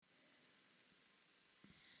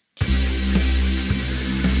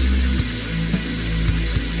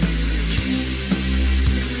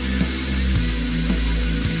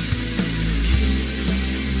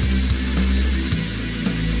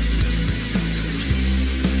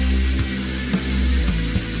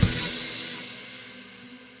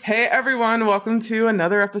Hey everyone, welcome to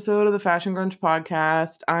another episode of the Fashion Grunge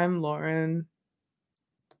podcast. I'm Lauren.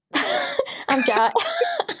 I'm Jack.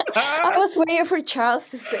 I was waiting for Charles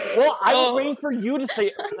to say it. Well, I was waiting for you to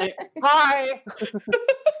say hi.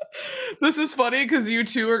 This is funny because you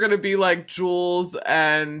two are going to be like Jules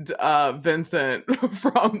and Vincent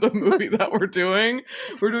from the movie that we're doing.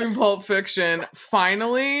 We're doing Pulp Fiction.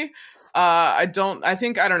 Finally, I don't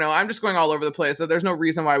know. I'm just going all over the place. So there's no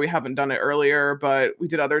reason why we haven't done it earlier, but we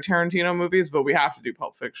did other Tarantino movies, but we have to do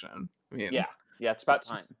Pulp Fiction. I mean, yeah, it's about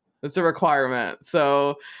time. It's a requirement.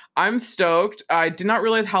 So I'm stoked. I did not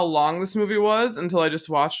realize how long this movie was until I just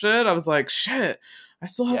watched it. I was like, shit, I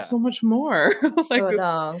still have so much more. So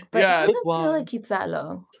long. But yeah, it doesn't feel like it's that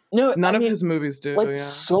long. No, none of his movies do. Like,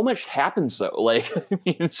 so much happens though. Like, I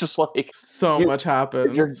mean, it's just like so much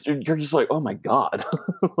happens. You're just like, oh my god,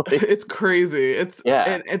 like, it's crazy. It's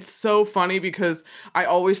so funny because I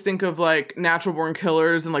always think of like Natural Born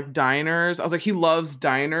Killers and like diners. I was like, he loves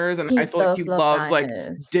diners, and I feel like he loves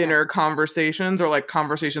diners. Like dinner conversations or like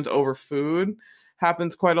conversations over food.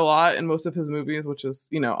 Happens quite a lot in most of his movies, which is,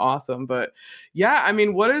 awesome. But yeah, I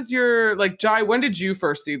mean, what is your, like, Jai, when did you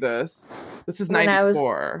first see this? This is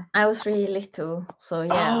 94. I was really little. So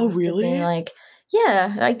yeah. Oh, really? Like,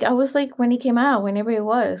 yeah, like I was like when it came out, whenever it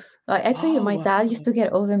was. Like I told you, my dad used to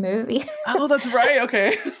get all the movies. Oh, that's right.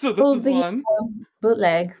 Okay. So this is one.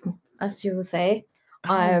 Bootleg, as you would say.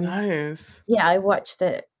 Oh, nice. Yeah, I watched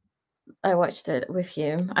it with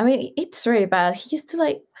him. I mean, it's really bad. He used to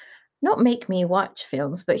like not make me watch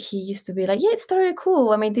films, but he used to be like, yeah, it's totally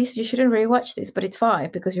cool. I mean, you shouldn't really watch this, but it's fine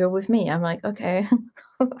because you're with me. I'm like, okay.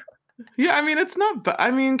 Yeah, I mean, it's not I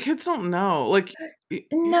mean, kids don't know. Like, you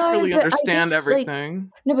don't really understand everything.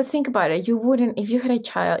 Like, no, but think about it. You wouldn't, if you had a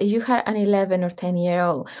child, if you had an 11 or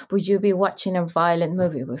 10-year-old, would you be watching a violent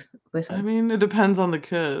movie with them? I mean, it depends on the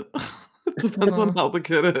kid. It depends on how the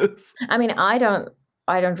kid is. I mean, I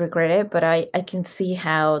don't regret it, but I can see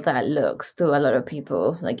how that looks to a lot of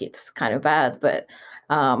people. Like, it's kind of bad, but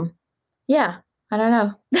yeah, I don't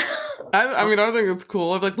know. I mean, I think it's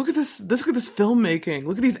cool. I'm like, look at this filmmaking.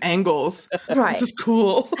 Look at these angles. Right. This is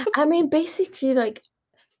cool. I mean, basically, like,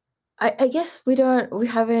 I guess I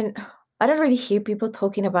don't really hear people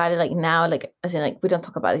talking about it like now, like as in like we don't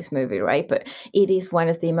talk about this movie, right? But it is one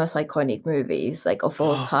of the most iconic movies like of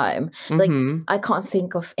all time. Like I can't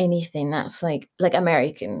think of anything that's like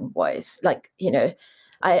American wise. Like,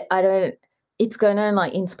 I don't, it's gonna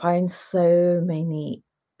like inspire so many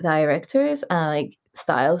directors and like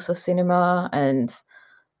styles of cinema and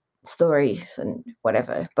stories and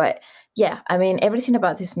whatever. But yeah, I mean everything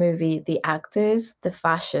about this movie, the actors, the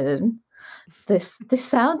fashion, the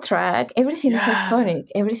soundtrack, everything is iconic.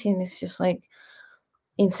 Everything is just like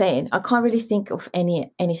insane. I can't really think of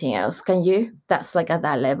anything else. Can you? That's like at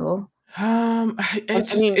that level.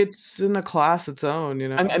 It's in a class its own,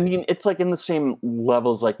 I mean, it's like in the same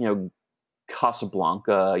levels, like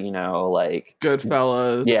Casablanca, like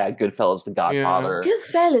Goodfellas. Yeah, Goodfellas, The Godfather. Yeah.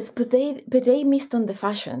 Goodfellas, but they missed on the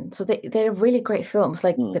fashion. So they're really great films,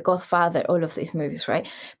 like The Godfather, all of these movies, right?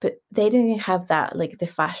 But they didn't have that, like the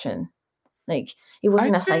fashion. Like it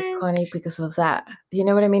wasn't as iconic because of that. You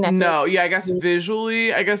know what I mean? I guess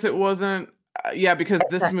visually, I guess it wasn't. Because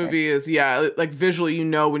this movie is like visually,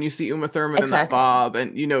 when you see Uma Thurman and that bob,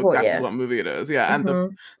 and exactly what movie it is. Yeah,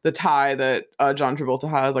 and the tie that John Travolta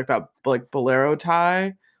has, like that like bolero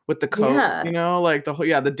tie with the coat. Like the whole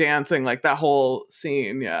the dancing, like that whole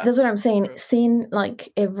scene. Yeah, that's what I'm saying.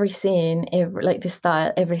 Every scene, like the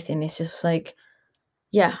style, everything is just like.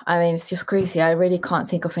 Yeah, I mean, it's just crazy. I really can't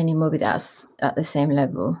think of any movie that's at the same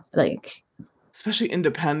level. Like, especially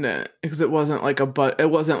independent, because it wasn't like a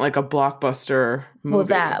blockbuster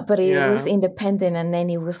movie. Well, but it was independent, and then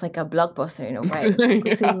it was like a blockbuster in a way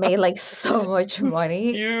because it made like so much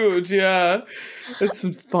money. Huge, yeah. It's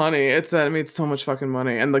funny. It's that it made so much fucking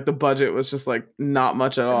money, and like the budget was just like not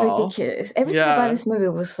much at all. Ridiculous. Everything about this movie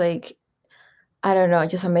was like, I don't know,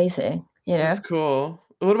 just amazing. That's cool.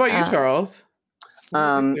 What about you, Charles?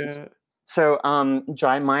 So,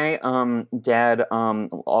 Jai, my dad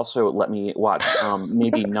also let me watch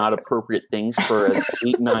maybe not appropriate things for an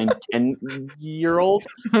 8, 9, 10-year-old.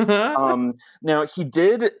 Now he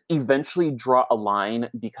did eventually draw a line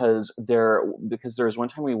because there was one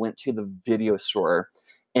time we went to the video store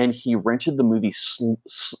and he rented the movie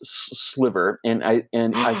Sliver, and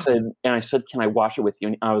I said, can I watch it with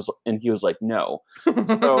you? And he was like, no.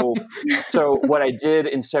 So what I did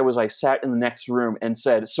instead was I sat in the next room and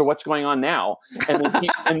said, so what's going on now? And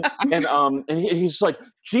then he's like,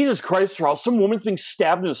 Jesus Christ, Charles, some woman's being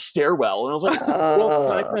stabbed in a stairwell. And I was like, well,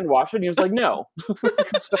 can I come and watch it? And he was like, no.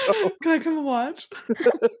 Can I come and watch?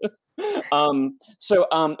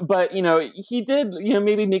 But, he did,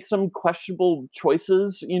 maybe make some questionable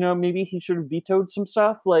choices. Maybe he should have vetoed some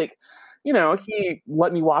stuff. Like, he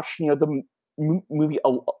let me watch, the movie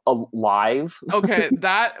Alive. Okay,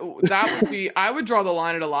 that would be, I would draw the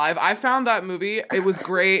line at Alive. I found that movie, it was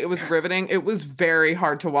great, it was riveting, it was very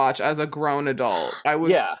hard to watch as a grown adult.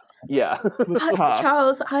 Yeah. It was tough.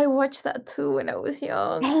 Charles, I watched that too when I was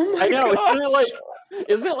young. Oh my God. gosh.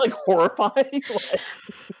 Isn't it like horrifying?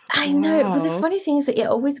 I know, but the funny thing is that it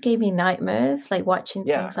always gave me nightmares, like watching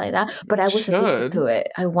things like that. But I was addicted to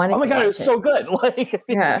it. I wanted. Oh my God, it was so good!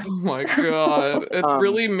 Yeah. Oh my God, it's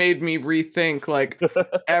really made me rethink. Like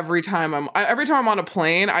every time I'm on a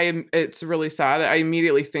plane, it's really sad. I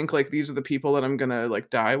immediately think like these are the people that I'm gonna like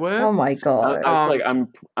die with. Oh my God!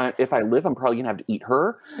 If I live, I'm probably gonna have to eat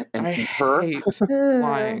her and eat her. I hate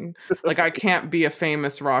flying. Like I can't be a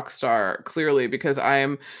famous rock star clearly because I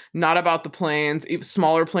am not about the planes. Even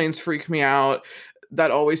smaller planes freak me out. That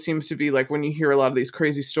always seems to be like when you hear a lot of these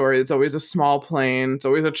crazy stories, it's always a small plane, it's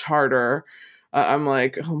always a charter. I'm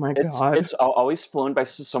like, oh my God. It's always flown by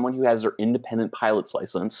someone who has their independent pilot's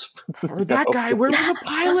license. Or that guy, where was a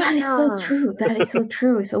pilot? That is so true. That is so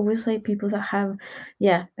true. It's always like people that have,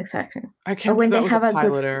 yeah, exactly. I can't believe that was a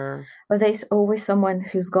pilot error. Or there's always someone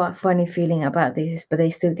who's got a funny feeling about this, but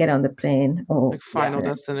they still get on the plane. Or like Final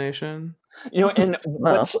Destination. And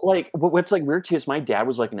what's weird too is my dad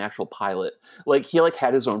was like an actual pilot. Like he like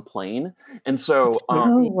had his own plane, and so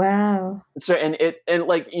oh wow. So and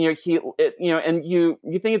you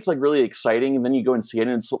think it's like really exciting, and then you go and see it,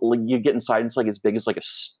 and it's like you get inside, and it's like as big as like a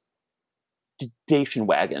station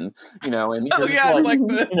wagon, and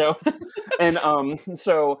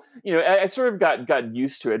so I sort of got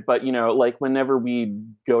used to it, but like whenever we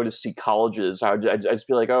go to see colleges, I'd just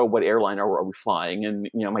be like, oh, what airline are we flying? And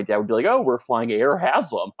my dad would be like, oh, we're flying Air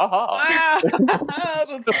Haslam.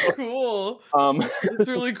 That's so cool. It's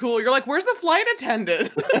really cool. You're like, where's the flight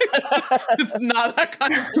attendant? It's not that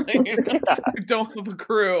kind of plane. You don't have a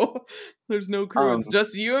crew. There's no crew. It's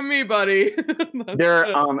just you and me, buddy. There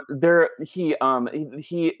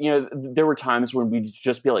were times when we'd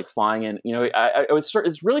just be like flying, and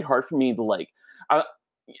it's really hard for me to like,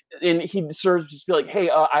 and he'd sort of just be like, hey,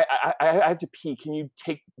 I have to pee. Can you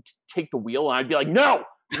take the wheel? And I'd be like, no,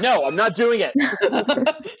 I'm not doing it.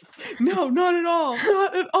 No, not at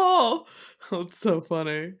all. Oh, it's so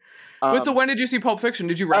funny. Wait, so when did you see Pulp Fiction?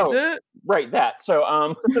 Did you rent it? Right, that. So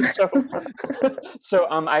I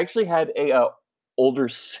actually had a older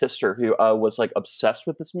sister who was like obsessed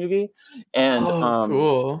with this movie, and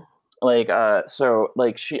cool.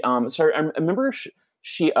 She I remember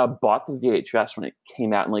she bought the VHS when it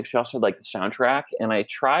came out, and like she also had like the soundtrack, and I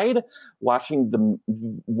tried watching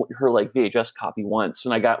her like VHS copy once,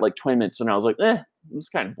 and I got like 20 minutes, and I was like, this is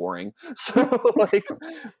kind of boring. So like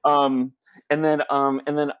and then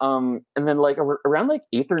like around like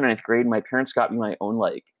 8th or 9th grade, my parents got me my own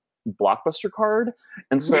like Blockbuster card,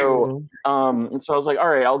 and so I was like, all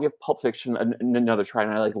right, I'll give Pulp Fiction another try,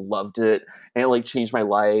 and I like loved it, and it like changed my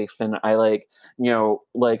life, and I like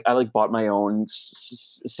I like bought my own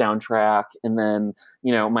soundtrack, and then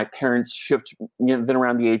my parents shipped then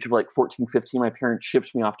around the age of like 14, 15, my parents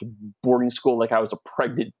shipped me off to boarding school like I was a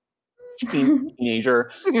pregnant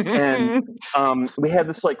teenager, and we had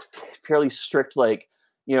this like fairly strict like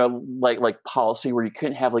like policy where you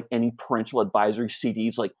couldn't have like any parental advisory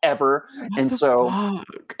CDs like ever. And so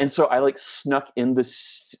I like snuck in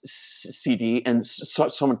this CD, and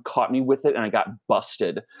someone caught me with it, and I got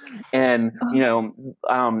busted. And they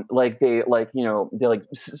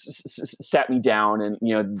sat me down, and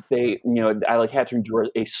I like had to endure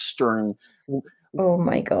a stern oh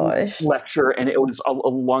my gosh lecture, and it was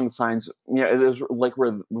along the signs, it was like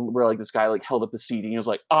where like this guy like held up the CD, and he was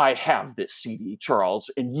like, I have this CD,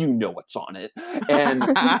 Charles, and you know what's on it. And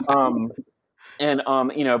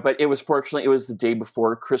but it was the day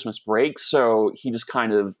before Christmas break, so he just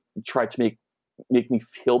kind of tried to make me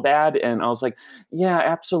feel bad, and I was like, yeah,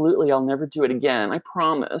 absolutely, I'll never do it again, I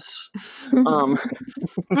promise.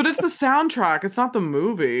 But it's the soundtrack, it's not the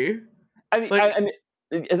movie.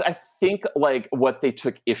 I think like what they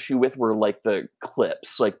took issue with were like the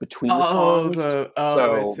clips like between the songs.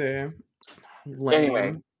 I see.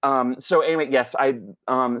 Lame. Anyway, yes,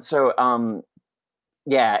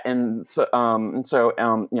 Yeah, and so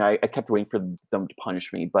I kept waiting for them to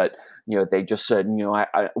punish me, but they just said,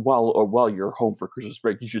 while you're home for Christmas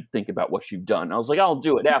break, you should think about what you've done. I was like, I'll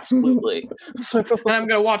do it, absolutely. And I'm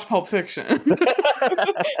gonna watch Pulp Fiction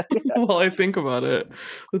while I think about it.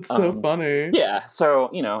 It's so funny. Yeah, so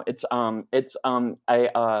it's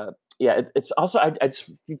also I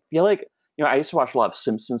just feel like I used to watch a lot of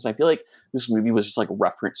Simpsons. And I feel like this movie was just like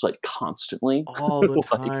referenced like constantly all the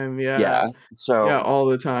time. Yeah. So yeah, all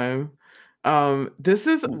the time. This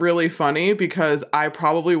is really funny because I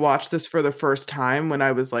probably watched this for the first time when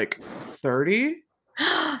I was like 30.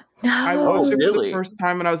 No. I watched it for the first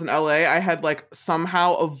time when I was in LA. I had like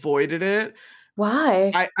somehow avoided it.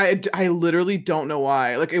 Why? I literally don't know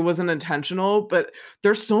why. Like, it wasn't intentional, but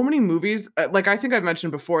there's so many movies. Like, I think I've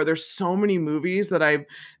mentioned before, there's so many movies that I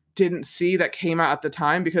didn't see that came out at the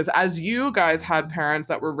time, because as you guys had parents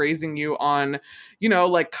that were raising you on,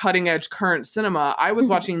 like cutting edge current cinema, I was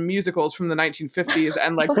watching musicals from the 1950s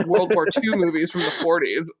and like World War II movies from the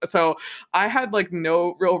 40s. So I had like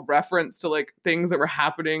no real reference to like things that were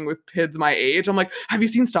happening with kids my age. I'm like, have you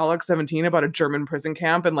seen Stalag 17 about a German prison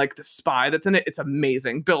camp and like the spy that's in it? It's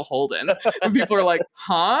amazing. Bill Holden. And people are like,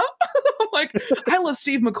 huh? I'm like, I love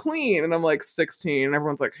Steve McQueen. And I'm like 16. And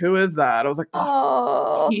everyone's like, who is that? I was like,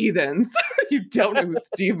 oh. Heathens. You don't know who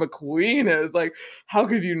Steve McQueen is. Like, how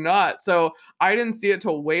could you not? So I didn't see it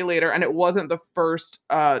till way later, and it wasn't the first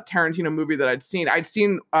Tarantino movie that I'd seen. I'd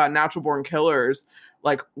seen Natural Born Killers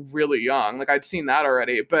like really young. Like, I'd seen that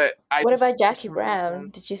already. But what about Jackie Brown?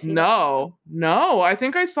 Did you see that? No. I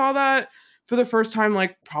think I saw that for the first time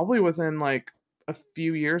like probably within like a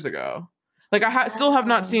few years ago. Like, I still have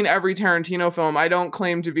not seen every Tarantino film. I don't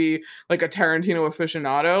claim to be like a Tarantino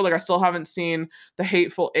aficionado. Like, I still haven't seen The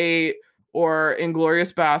Hateful Eight or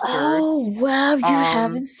Inglourious Basterds. Oh, wow. You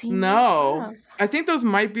haven't seen No. I think those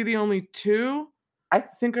might be the only two. I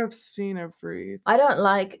think I've seen every. I don't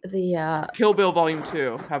like the Kill Bill Volume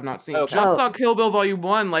 2. Have not seen. Okay. Just saw Kill Bill Volume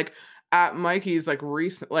 1 like at Mikey's like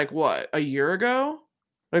recent, like what, a year ago?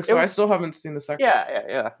 Like, so I still haven't seen the second.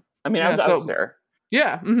 Yeah. I mean, I was there.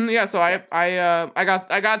 Yeah, yeah. So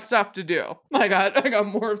I got stuff to do. I got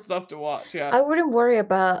more stuff to watch. Yeah. I wouldn't worry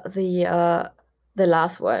about the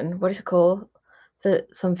last one. What is it called? The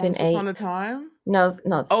something Once Upon a Time? No,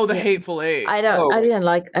 not. Oh, The Hateful Eight. I didn't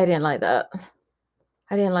like that.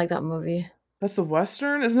 I didn't like that movie. That's the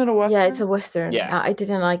Western, isn't it a Western? Yeah, it's a Western. Yeah, I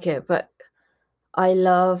didn't like it, but I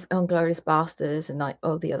love Inglourious Basterds and like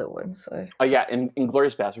all the other ones. So. Oh yeah, and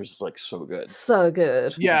Inglourious Basterds is like so good. So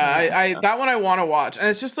good. Yeah, I that one I want to watch, and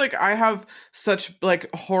it's just like I have such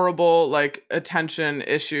like horrible like attention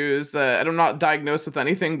issues that I'm not diagnosed with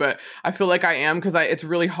anything, but I feel like I am because it's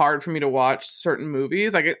really hard for me to watch certain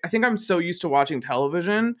movies. Like, I think I'm so used to watching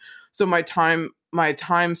television, so my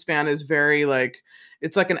time span is very like.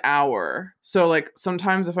 It's like an hour. So like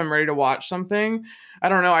sometimes if I'm ready to watch something, I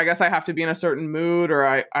don't know, I guess I have to be in a certain mood, or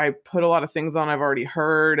I put a lot of things on I've already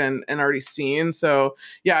heard and already seen. So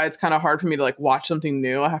yeah, it's kind of hard for me to like watch something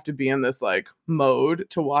new. I have to be in this like mode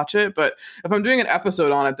to watch it. But if I'm doing an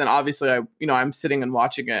episode on it, then obviously I'm sitting and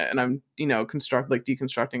watching it and I'm,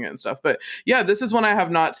 deconstructing it and stuff. But yeah, this is one I have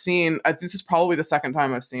not seen. This is probably the second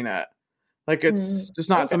time I've seen it. Like, it's just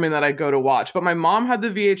not something that I go to watch. But my mom had the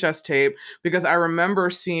VHS tape because I remember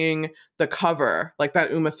seeing the cover, like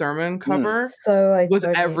that Uma Thurman cover was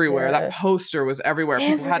everywhere. That poster was everywhere.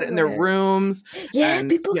 People had it in their rooms. Yeah,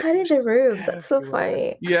 people had it in their rooms. That's so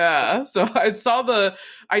funny. Yeah. So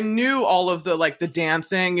I knew all of the, like the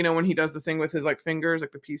dancing, when he does the thing with his like fingers,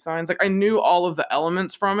 like the peace signs, like I knew all of the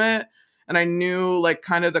elements from it. And I knew like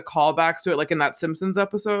kind of the callbacks to it, like in that Simpsons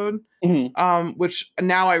episode, which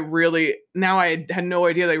now I had no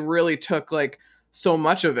idea they really took like so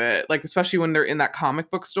much of it, like especially when they're in that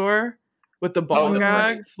comic book store with the ball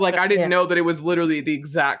gags. Like I didn't know that it was literally the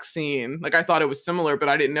exact scene. Like I thought it was similar, but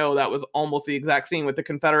I didn't know that was almost the exact scene with the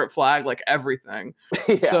Confederate flag, like everything.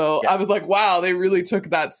 I was like, wow, they really took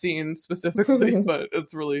that scene specifically, but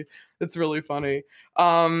it's really funny.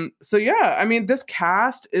 So yeah, I mean, this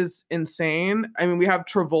cast is insane. I mean, we have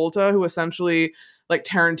Travolta, who essentially like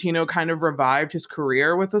Tarantino kind of revived his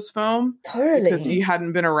career with this film. Totally. Because he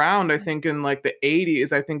hadn't been around, I think, in like the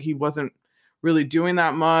 80s. I think he wasn't really doing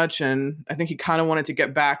that much. And I think he kind of wanted to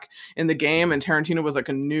get back in the game. And Tarantino was like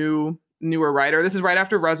a newer writer. This is right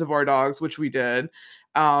after Reservoir Dogs, which we did.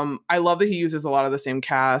 I love that he uses a lot of the same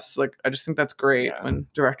cast. Like, I just think that's great when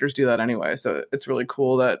directors do that anyway. So it's really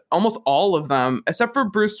cool that almost all of them, except for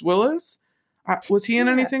Bruce Willis, was he in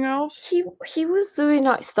anything else? He was doing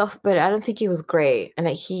like stuff, but I don't think he was great. And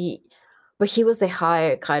like But he was the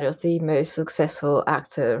kind of the most successful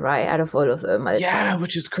actor, right, out of all of them. Yeah,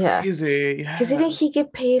 which is crazy. Yeah. Because didn't he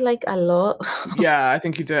get paid like a lot? Yeah, I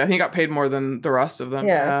think he did. I think he got paid more than the rest of them.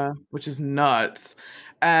 Yeah, which is nuts.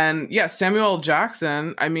 And yeah, Samuel L.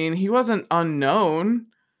 Jackson, I mean, he wasn't unknown,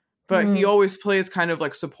 but he always plays kind of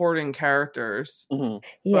like supporting characters.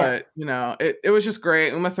 Mm-hmm. But, you know, it was just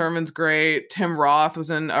great. Uma Thurman's great. Tim Roth was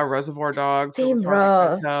in Reservoir Dogs. Tim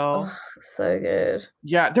Roth. Oh, so good.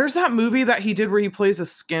 Yeah, there's that movie that he did where he plays a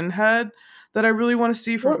skinhead that I really want to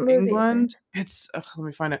see from England. It's let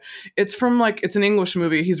me find it. It's from like, it's an English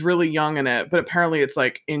movie. He's really young in it, but apparently it's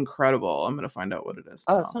like incredible. I'm going to find out what it is.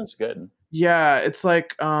 Oh, that sounds good. Yeah, it's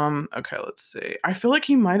like, okay, let's see. I feel like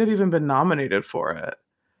he might have even been nominated for it.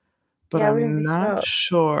 But I'm not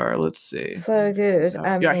sure. Let's see. So good.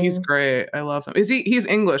 Yeah, he's great. I love him. He's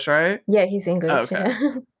English, right? Yeah, he's English. Oh, okay.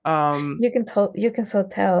 Yeah. You can so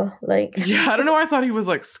tell. Like, yeah, I don't know why I thought he was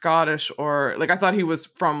like Scottish, or like I thought he was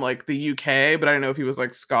from like the UK, but I don't know if he was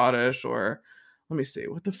like Scottish or, let me see.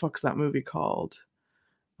 What the fuck's that movie called?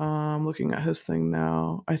 I'm looking at his thing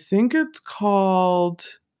now. I think it's called,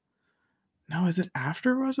 no, is it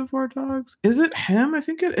after Reservoir Dogs? Is it him? I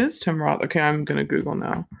think it is Tim Roth. Okay, I'm gonna Google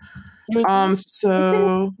now. He was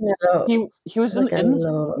in this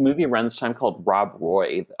movie around this time called Rob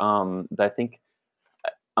Roy. I think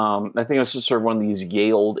it was just sort of one of these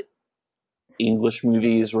Yale English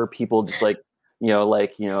movies where people just like. Yeah,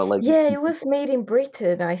 it was made in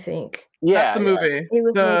Britain, I think. Yeah, that's the movie. It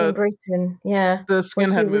was made in Britain. Yeah, the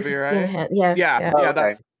skinhead movie, right? Yeah.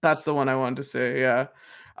 Okay. That's the one I wanted to say. Yeah.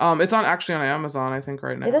 It's actually on Amazon, I think,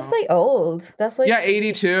 right now. That's like old. That's like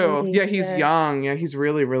 82. 80s, yeah, he's young. Yeah, he's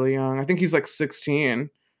really, really young. I think he's like 16.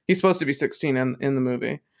 He's supposed to be 16 in the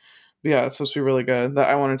movie. But yeah, it's supposed to be really good.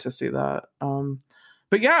 I wanted to see that.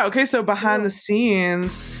 But yeah, okay. So behind the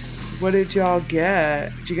scenes, what did y'all get?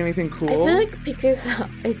 Did you get anything cool? I feel like because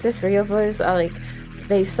it's the three of us,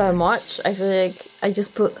 there's so much. I feel like I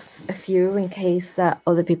just put a few in case that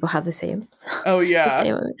other people have the same. Oh yeah.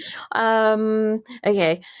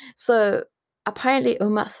 Okay. So apparently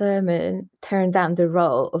Uma Thurman turned down the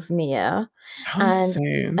role of Mia,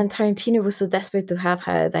 and Tarantino was so desperate to have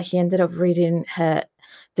her that he ended up reading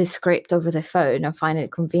the script over the phone and finally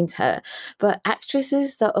convinced her. But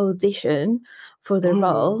actresses that audition for the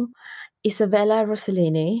role, Isabella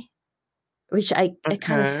Rossellini, which I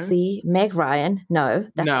kind of see. Meg Ryan, no.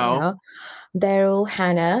 Daryl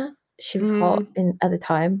Hannah, she was hot at the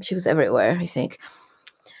time. She was everywhere, I think.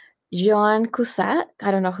 John Cusack,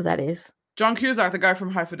 I don't know who that is. John Cusack, the guy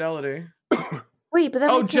from High Fidelity. Wait, but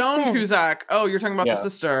that Joan Cusack. Oh, you're talking about the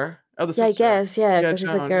sister. Oh, the sister. I guess, because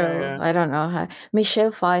it's a girl. Yeah. I don't know her.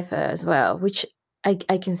 Michelle Pfeiffer as well, which I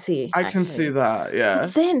can see. I can see that, yeah.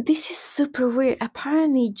 But then this is super weird.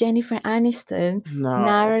 Apparently, Jennifer Aniston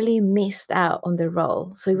narrowly missed out on the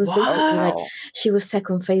role. So it was basically like she was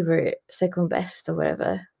second best or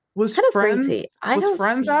whatever. Was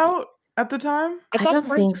Friends out at the time? I thought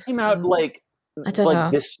Friends came out like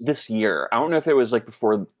this year. I don't know if it was like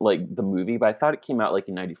before like the movie, but I thought it came out like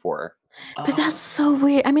in 94. But that's so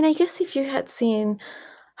weird. I mean, I guess if you had seen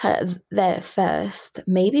her there first,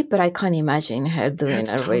 maybe, but I can't imagine her doing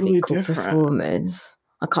a really cool performance.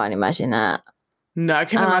 I can't imagine that. No, I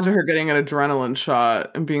can't imagine her getting an adrenaline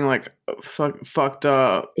shot and being like fucked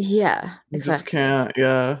up. Yeah, exactly. Just can't.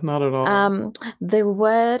 Yeah, not at all. The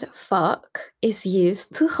word "fuck" is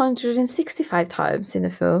used 265 times in the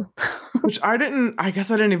film, which I guess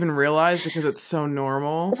I didn't even realize because it's so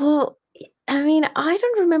normal. Well, I mean, I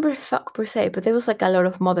don't remember fuck per se, but there was like a lot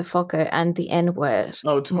of motherfucker and the N word.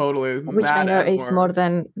 Oh, totally. Which I know is more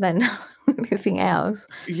than anything else.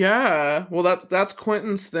 Yeah. Well, that's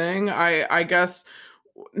Quentin's thing. I guess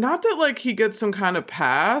not that like he gets some kind of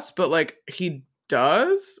pass, but like he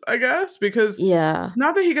does, I guess, because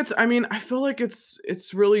not that he gets. I mean, I feel like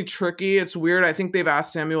it's really tricky. It's weird. I think they've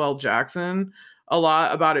asked Samuel L. Jackson a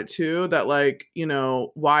lot about it too. That like,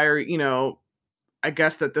 why are I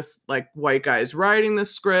guess that this like white guy is writing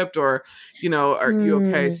this script, or, are you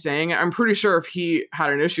okay saying it? I'm pretty sure if he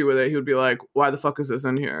had an issue with it, he would be like, why the fuck is this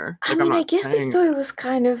in here? Like, I guess they thought it was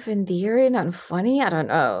kind of endearing and funny. I don't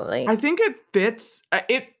know. Like, I think it fits.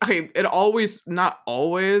 It always, not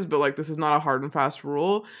always, but like, this is not a hard and fast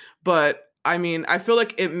rule, but I mean, I feel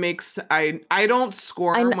like it makes, I don't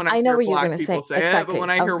squirm when I hear black people say it, but when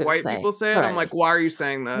I hear white people say it, I'm like, why are you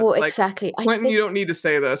saying this? Well, like, exactly. Quentin, you don't need to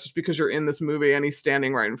say this just because you're in this movie and he's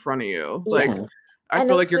standing right in front of you. Like, I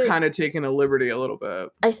feel like you're kind of taking a liberty a little bit.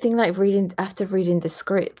 I think like after reading the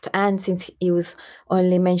script, and since it was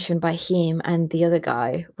only mentioned by him and the other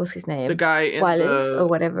guy, what's his name? The guy in Wallace or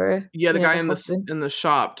whatever. Yeah, the guy in the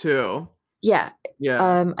shop too. Yeah,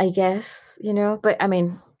 Yeah. I guess, but I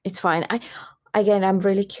mean, it's fine. I'm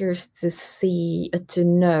really curious to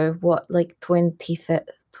know what like 22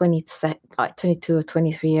 or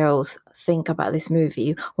 23-year-olds think about this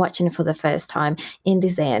movie, watching it for the first time in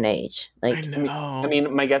this day and age. Like, I know. I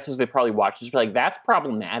mean, my guess is they probably watch this, be like, that's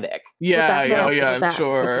problematic. Yeah, I'm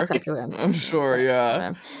sure. That's exactly what I'm sure,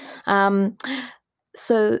 yeah.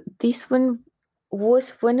 So this one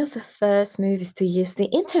was one of the first movies to use the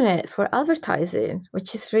internet for advertising,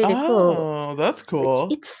 which is really cool. Oh, that's cool.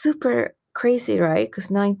 It's super crazy, right?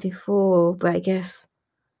 Because 94, but I guess,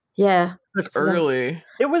 yeah. Like early.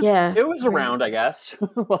 It was around, I guess.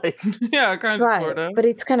 Like, yeah, kind of, right. sort of. But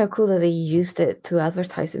it's kind of cool that they used it to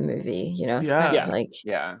advertise a movie, It's kind of like,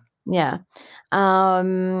 yeah.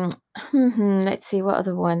 Let's see what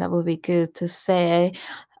other one that would be good to say.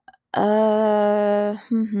 Oh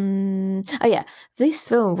yeah, this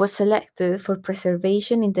film was selected for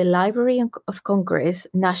preservation in the Library of Congress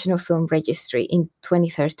National Film Registry in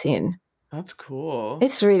 2013. That's cool.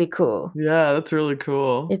 It's really cool. Yeah, that's really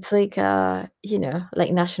cool. It's like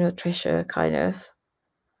like national treasure kind of.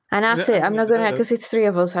 And that's it. I'm not gonna, because it's three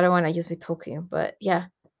of us. I don't want to just be talking. But yeah,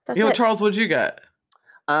 that's it. Charles, what'd you get?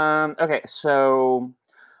 Okay, so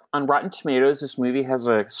on Rotten Tomatoes, this movie has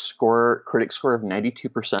a critic score of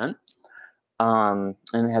 92%, and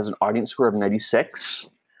it has an audience score of 96.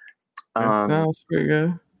 That's pretty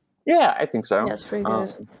good. Yeah, I think so. That's pretty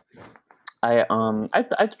good. I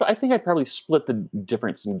think I'd probably split the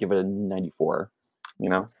difference and give it a 94.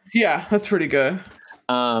 Yeah, that's pretty good.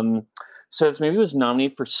 So this movie was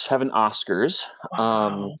nominated for 7 Oscars.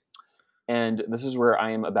 Wow. And this is where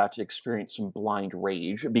I am about to experience some blind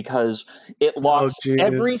rage because it lost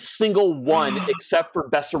every single one except for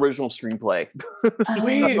Best Original Screenplay.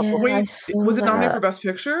 Wait, was it nominated for Best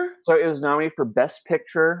Picture? So it was nominated for Best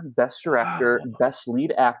Picture, Best Director, Best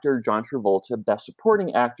Lead Actor, John Travolta, Best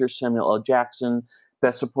Supporting Actor, Samuel L. Jackson,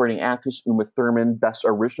 Best Supporting Actress, Uma Thurman, Best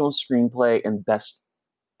Original Screenplay, and Best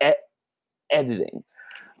Editing.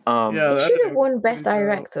 It should have won Best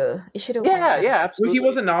Director. It should have won. Yeah, absolutely. He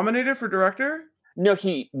wasn't nominated for director? No,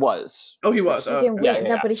 he was. Oh, he was. He didn't win.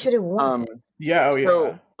 No, but he should have won.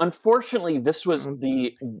 So, unfortunately, this was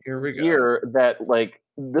the year that,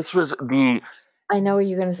 this was the. I know what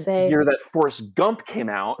you're gonna say. Year that Forrest Gump came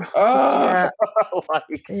out. Oh,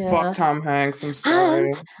 fuck Tom Hanks. I'm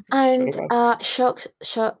sorry. And shock.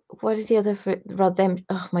 What is the other for them?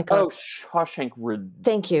 Oh my god. Oh, Shawshank.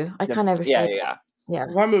 Thank you. I can't ever say. Yeah.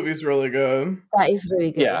 That movie's really good. That is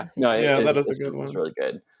really good. Yeah. No. That is a good one. It's really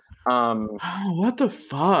good. What the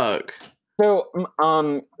fuck? So,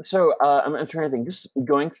 I'm trying to think. Just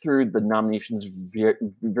going through the nominations very,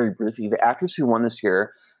 very briefly. The actors who won this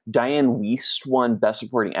year, Diane Wiest won Best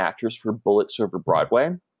Supporting Actress for Bullets Over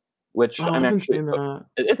Broadway, which I'm actually.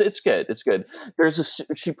 It's good. It's good.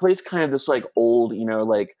 She plays kind of this like old,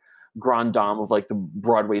 grande dame of like the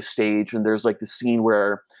Broadway stage, and there's like the scene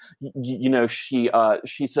where she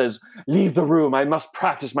says, "Leave the room, I must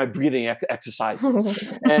practice my breathing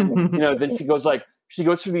exercises." And then she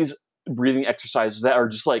goes through these breathing exercises that are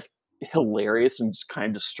just like hilarious and just kind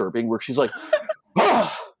of disturbing, where she's like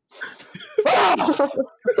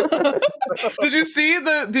Did you see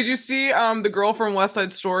the girl from West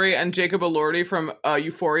Side Story and Jacob Elordi from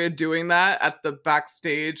Euphoria doing that at the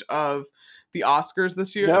backstage of the Oscars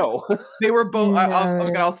this year? No. They were both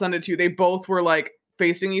I'll send it to you. They both were like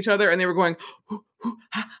facing each other and they were going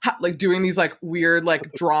like doing these like weird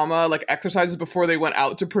like drama like exercises before they went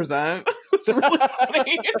out to present. It was really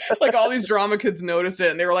funny. Like all these drama kids noticed it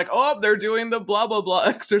and they were like, "Oh, they're doing the blah blah blah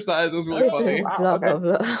exercise." It was really funny. Blah blah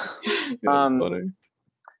blah. It was funny.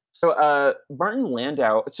 So Martin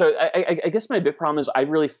Landau. So I guess my big problem is I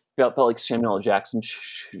really felt like Samuel L. Jackson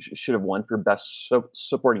should have won for Best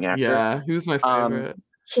Supporting Actor. Yeah, he was my favorite.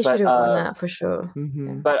 He should have won that for sure.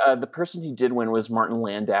 Mm-hmm. But the person who did win was Martin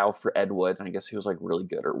Landau for Ed Wood, and I guess he was like really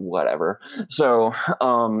good or whatever. So,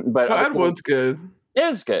 but Ed Wood's good. It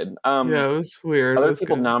was good. Yeah, it was weird. Other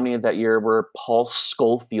people nominated that year were Paul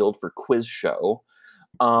Schofield for Quiz Show,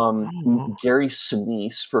 Gary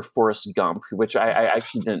Sinise for Forrest Gump, which I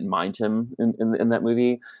actually didn't mind him in that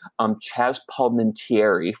movie. Chaz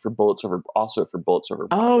Palminteri for Bullets Over Broadway.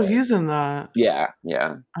 Oh, he's in that. Yeah.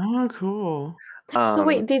 Oh, cool. So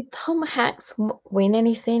wait, did Tom Hanks win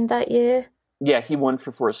anything that year? Yeah, he won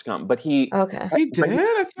for Forrest Gump, but he did.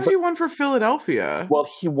 I thought he won for Philadelphia. Well,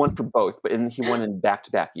 he won for both, but he won in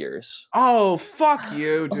back-to-back years. Oh, fuck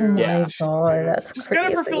you, dude! Oh my god, that's just crazy.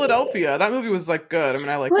 get it for Philadelphia. That movie was like good. I mean,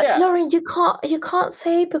 I like. But Lauren, you can't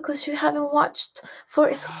say because you haven't watched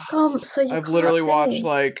Forrest Gump, so I've literally watched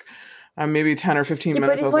like maybe 10 or 15 minutes.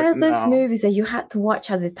 But it's one of those movies that you had to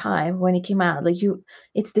watch at the time when it came out. Like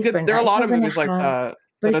it's different. There are a lot of movies like that,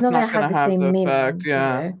 but it's not going to have the effect.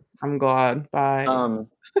 Yeah, you know? I'm glad. Bye.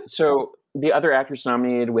 So the other actors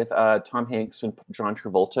nominated with Tom Hanks and John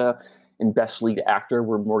Travolta in Best Lead Actor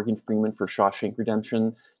were Morgan Freeman for Shawshank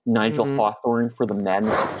Redemption, Nigel Hawthorne for The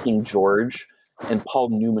Madness of King George, and Paul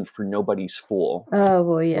Newman for Nobody's Fool. Oh,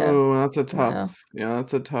 well, yeah. Oh, that's a tough. Yeah,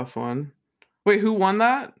 that's a tough one. Wait, who won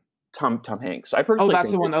that? Tom Hanks. I personally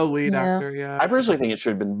that's the one. Lead actor. Yeah. I personally think it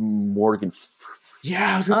should have been Morgan.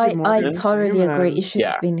 Yeah, I was gonna say Morgan. I totally agree. It should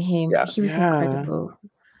have been him. Yeah. He was incredible.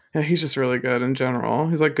 Yeah, he's just really good in general.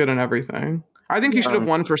 He's like good in everything. I think he should have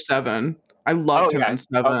won for Seven. I loved him in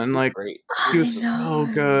Seven. Like great. He was so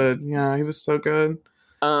good. Yeah, he was so good.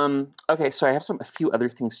 Okay, so I have a few other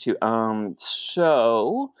things too.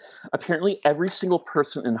 So apparently every single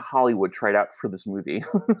person in Hollywood tried out for this movie.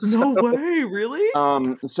 No way, really?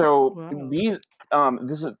 These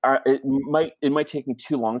this is it might take me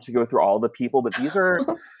too long to go through all the people, but these are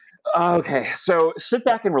okay. So sit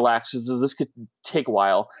back and relax, as this could take a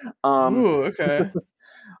while. Ooh, okay.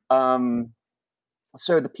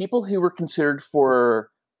 So the people who were considered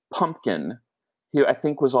for Pumpkin, who I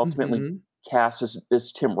think was ultimately cast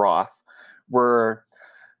as Tim Roth, were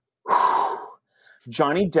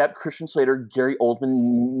Johnny Depp, Christian Slater, Gary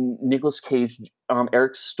Oldman, Nicolas Cage,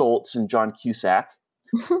 Eric Stoltz, and John Cusack.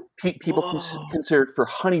 People considered for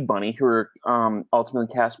Honey Bunny, who were ultimately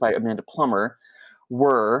cast by Amanda Plummer,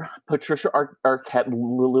 were Patricia Arquette,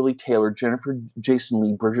 Lily Taylor, Jennifer Jason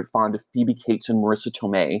Leigh, Bridget Fonda, Phoebe Cates, and Marissa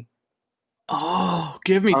Tomei. Oh,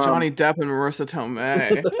 give me Johnny Depp and Marissa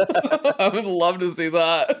Tomei. I would love to see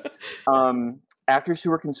that. Actors who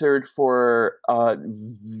were considered for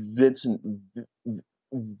Vincent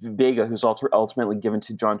Vega, who's ultimately given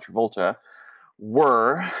to John Travolta,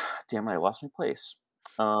 were... Damn it, I lost my place.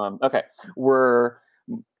 Were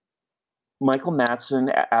Michael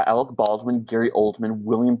Madsen, Alec Baldwin, Gary Oldman,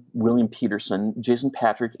 William Peterson, Jason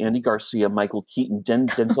Patric, Andy Garcia, Michael Keaton,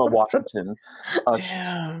 Denzel Washington,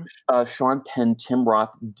 Sean Penn, Tim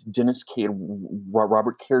Roth, Dennis Quaid,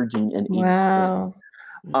 Robert Carradine, and wow.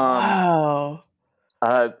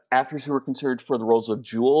 Actors who were considered for the roles of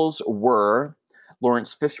Jules were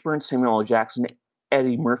Lawrence Fishburne, Samuel L. Jackson,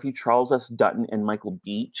 Eddie Murphy, Charles S. Dutton, and Michael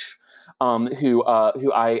Beach.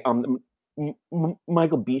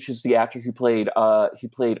 Michael Beach is the actor who played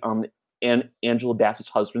Angela Bassett's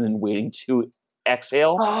husband in Waiting to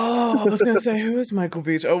Exhale. Oh, I was gonna say, who is Michael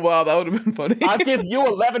Beach? Oh wow, that would have been funny. I give you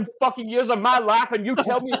 11 fucking years of my life, and you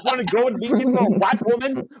tell me you want to go and leave me for a white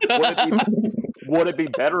woman? Would it be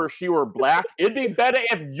better if she were black? It'd be better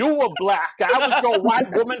if you were black. I was your white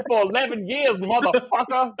woman for 11 years,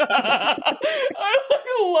 motherfucker. I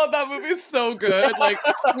love that movie so good. Like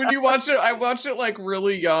when you watch it, I watched it like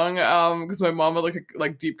really young, because my mom had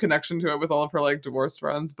like deep connection to it with all of her like divorced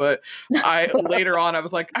friends. But later on I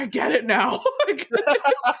was like, I get it now. I get it.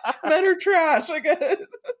 Men are trash. I get it.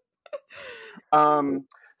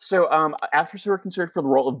 So actors who were considered for the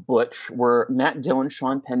role of Butch were Matt Dillon,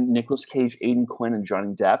 Sean Penn, Nicolas Cage, Aidan Quinn, and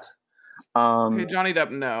Johnny Depp. Okay, Johnny Depp,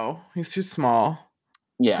 no. He's too small.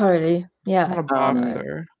 Yeah. Totally. Yeah. Not a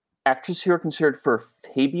boxer. Actors who were considered for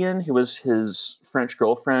Fabian, who was his French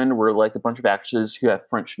girlfriend, were like a bunch of actresses who have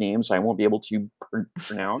French names I won't be able to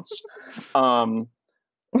pronounce. And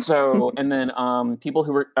then people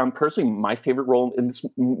who were personally my favorite role in this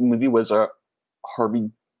movie was Harvey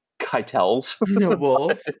Keitel's. No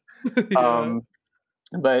Wolf. Yeah.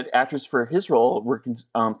 But actors for his role were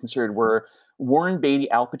considered were Warren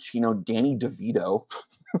Beatty, Al Pacino, Danny DeVito.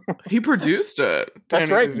 He produced it. That's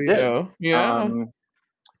Danny right, DeVito. he did.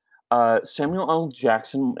 Yeah. Samuel L.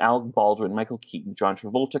 Jackson, Alec Baldwin, Michael Keaton, John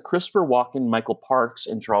Travolta, Christopher Walken, Michael Parks,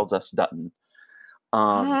 and Charles S. Dutton.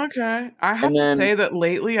 Okay. I have to say that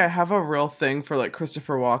lately I have a real thing for like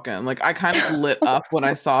Christopher Walken. Like I kind of lit up when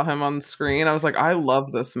I saw him on screen. I was like, I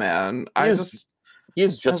love this man. He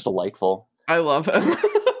is just delightful. I love him.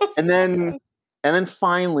 And then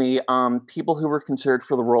finally, people who were considered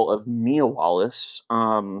for the role of Mia Wallace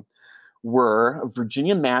were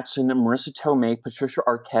Virginia Madsen, Marissa Tomei, Patricia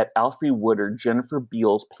Arquette, Alfre Woodard, Jennifer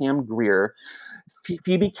Beals, Pam Grier,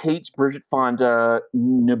 Phoebe Cates, Bridget Fonda,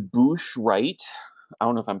 Nabush Wright. I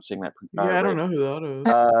don't know if I'm saying that right. I don't know who that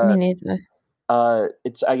is. Me neither.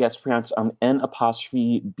 It's, I guess, pronounced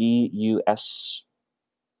N''Bushe.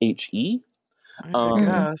 I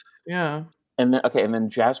guess. Yeah. And then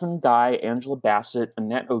Jasmine Guy, Angela Bassett,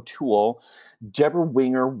 Annette O'Toole, Deborah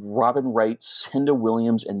Winger, Robin Wright, Cinda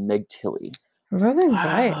Williams, and Meg Tilly. Robin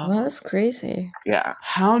Wright? Wow, that's crazy. Yeah.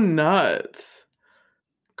 How nuts.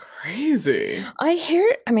 crazy. I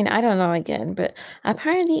hear. I mean, I don't know again, but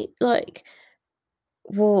apparently, like,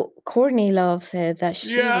 well, Courtney Love said that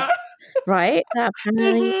she was right. That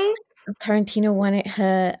apparently Tarantino wanted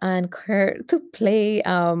her and Kurt to play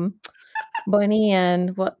Bonnie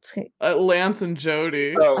and what? Lance and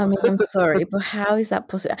Jody. Oh. I mean, I'm sorry, but how is that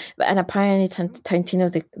possible? And apparently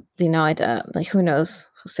Tarantino denied that. Like, who knows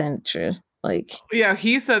who sent it through? Like, yeah,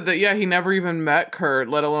 he said that. Yeah, he never even met Kurt,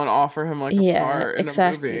 let alone offer him like a part in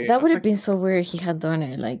a movie. That would have been so weird. He had done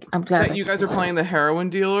it. Like, I'm glad that you guys are playing the heroin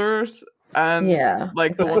dealers and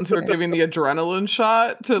the ones who are giving the adrenaline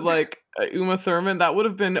shot to like Uma Thurman. That would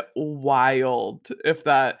have been wild if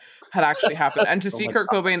that had actually happened. And to see Kurt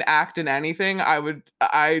Cobain act in anything,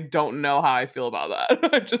 I don't know how I feel about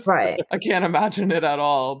that. I can't imagine it at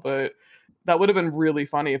all, but that would have been really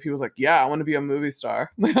funny if he was like, yeah, I want to be a movie star.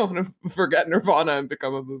 I want to forget Nirvana and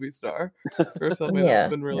become a movie star or something. That would have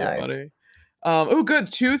been really funny. Oh,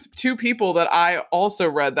 good. Two people that I also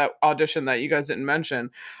read that audition that you guys didn't mention.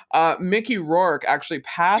 Mickey Rourke actually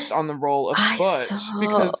passed on the role of Butch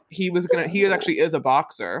because he actually is a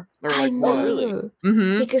boxer. Or like, really?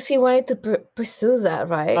 Mm-hmm. Because he wanted to pursue that,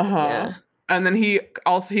 right? Yeah. And then he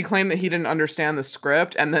claimed that he didn't understand the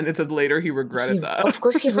script, and then it says later he regretted that. Of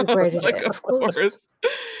course, he regretted it. Of course.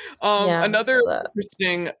 Another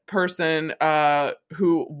interesting person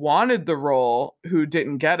who wanted the role, who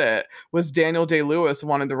didn't get it, was Daniel Day-Lewis.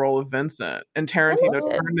 Wanted the role of Vincent, and Tarantino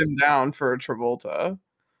turned him down for Travolta.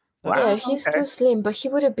 Wow. Yeah, he's too slim, but he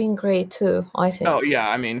would have been great too, I think. Oh yeah,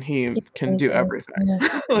 I mean he can do everything.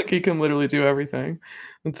 Yeah. Like he can literally do everything.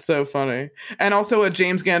 It's so funny. And also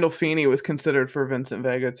James Gandolfini was considered for Vincent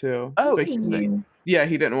Vega too. Oh, but he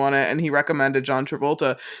didn't want it, and he recommended John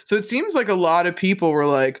Travolta. So it seems like a lot of people were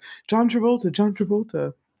like, John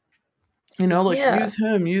Travolta. You know, like use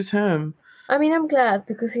him. I mean, I'm glad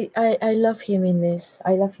because I love him in this.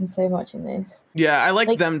 I love him so much in this. Yeah, I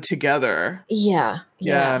like them together. Yeah.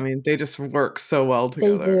 I mean, they just work so well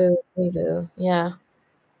together. They do. Yeah.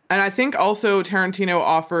 And I think also Tarantino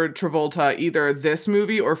offered Travolta either this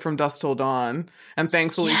movie or From Dusk Till Dawn. And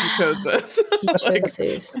thankfully he chose this. He chose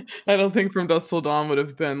this. I don't think From Dusk Till Dawn would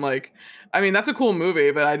have been like, I mean, that's a cool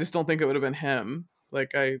movie, but I just don't think it would have been him.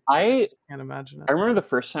 Like I can't imagine it. I remember the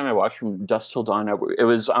first time I watched From Dusk Till Dawn, it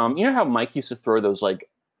was you know how Mike used to throw those like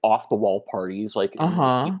off the wall parties like in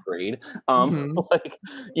eighth grade, like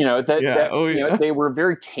you know they were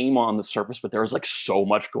very tame on the surface, but there was like so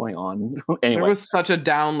much going on. Anyway, there was such a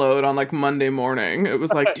download on like Monday morning. It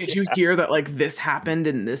was like, did you hear that like this happened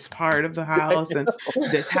in this part of the house and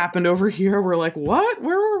this happened over here? We're like, what?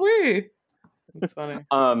 Where were we? It's funny.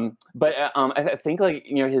 But I think like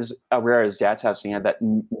you know his we're at his dad's house and he had that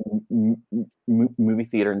movie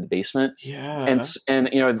theater in the basement. Yeah. And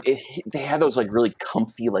you know they had those like really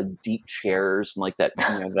comfy like deep chairs and like that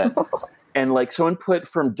you know that and like someone put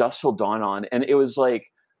From Dusk Till Dawn on, and it was like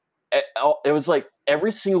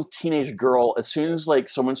every single teenage girl, as soon as like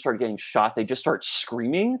someone started getting shot, they just start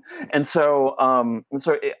screaming. And so I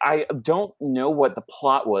don't know what the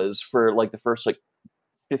plot was for like the first like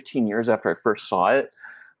 15 years after I first saw it.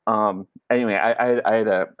 Anyway, I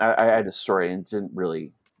had a story and didn't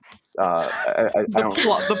really. I don't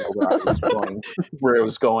know where it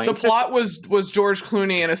was going. The plot was George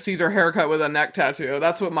Clooney in a Caesar haircut with a neck tattoo.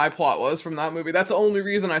 That's what my plot was from that movie. That's the only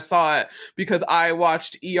reason I saw it, because I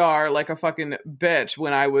watched ER like a fucking bitch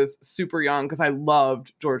when I was super young because I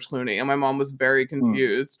loved George Clooney, and my mom was very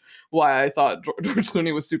confused why I thought George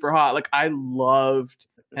Clooney was super hot. Like I loved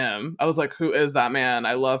him. I was like, who is that man?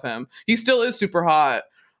 I love him. He still is super hot.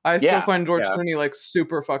 I still find George Clooney like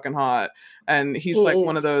super fucking hot. And he's like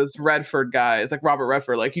one of those Redford guys, like Robert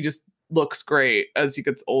Redford. Like he just looks great as he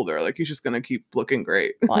gets older. Like he's just gonna keep looking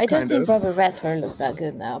great. Well, I don't think Robert Redford looks that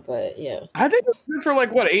good now, but yeah. I think it's good for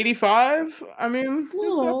like what, 85? I mean,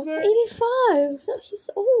 no, 85. He's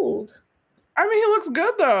old. I mean, he looks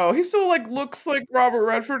good though. He still like looks like Robert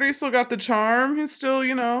Redford. He still got the charm. He's still,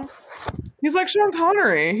 you know, he's like Sean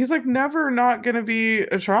Connery. He's like never not gonna be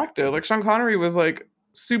attractive. Like Sean Connery was like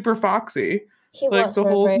super foxy. He like was the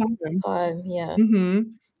whole time, yeah.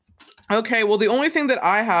 Okay, well, the only thing that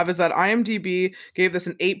I have is that IMDb gave this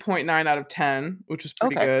an 8.9 out of 10, which was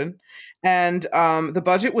pretty good. And the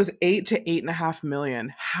budget was $8 to $8.5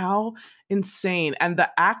 million. How insane. And the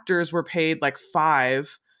actors were paid like $5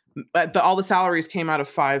 all the salaries came out of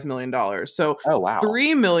 $5 million. So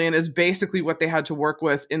 $3 million is basically what they had to work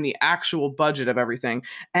with in the actual budget of everything.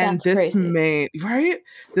 And this made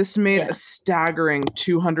a staggering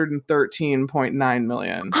 $213.9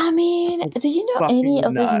 million. I mean, do you know any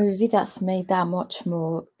other movie that's made that much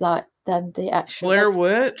more than the actual? Blair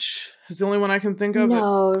Witch is the only one I can think of.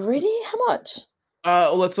 No, really? How much?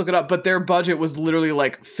 Let's look it up. But their budget was literally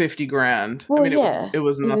like 50 grand. Well, I mean, yeah, it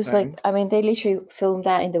was nothing. It was like, I mean, they literally filmed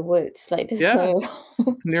that in the woods. Like, there's no.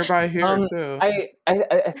 It's nearby here too.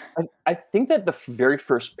 I think that the very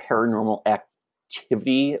first Paranormal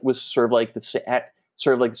Activity was sort of like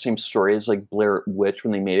the same story as like Blair Witch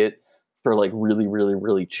when they made it for like really, really,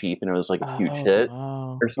 really cheap, and it was like a huge hit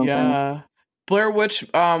or something. Yeah. Blair Witch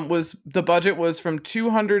the budget was from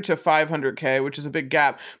 200 to 500K, which is a big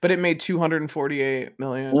gap, but it made 248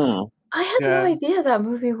 million. I had no idea that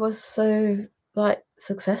movie was so like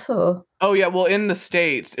successful. Oh yeah, well in the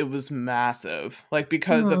States it was massive. Like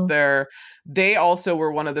because of they also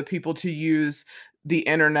were one of the people to use the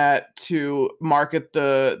internet to market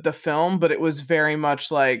the film, but it was very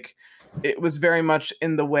much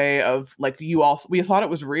in the way of like we thought it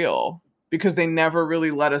was real because they never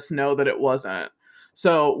really let us know that it wasn't.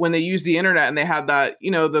 So when they used the internet and they had that,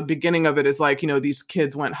 the beginning of it is like, these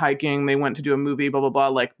kids went hiking, they went to do a movie, blah, blah, blah.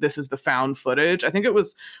 Like this is the found footage. I think it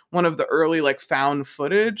was one of the early like found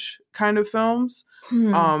footage kind of films.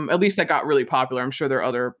 At least that got really popular. I'm sure there are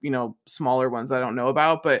other, smaller ones I don't know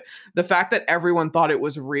about, but the fact that everyone thought it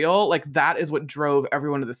was real, like that is what drove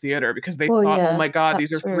everyone to the theater because they thought, oh my God,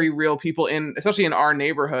 these are three real people especially in our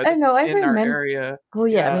neighborhood. I know, I remember. Our area. Well,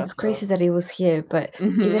 yeah, I mean, it's crazy that he was here, but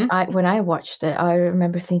even when I watched it, I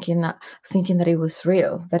remember thinking that it was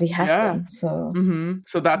real, that he happened. So,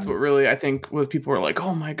 so that's what really I think was people were like,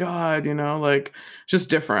 oh my God, like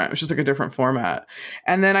just different. It's just like a different format.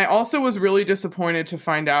 And then I also was really disappointed to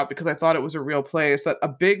find out because I thought it was a real place that a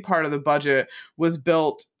big part of the budget was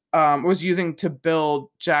using to build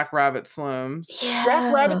Jack Rabbit Slims. Yeah.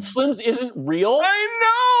 Jack Rabbit Slims isn't real. I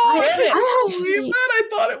know. I can't believe that. I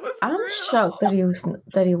thought it was. I'm real. shocked that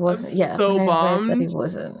he wasn't. Yeah, so bummed that he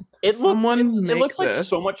wasn't. It looks like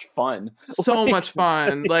so much fun. So much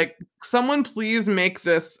fun. Like someone please make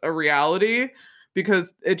this a reality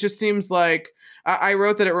because it just seems like. I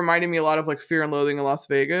wrote that it reminded me a lot of like Fear and Loathing in Las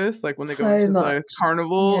Vegas, like when they go into the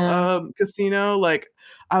carnival casino. Like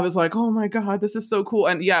I was like, oh my God, this is so cool.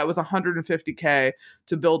 And yeah, it was 150K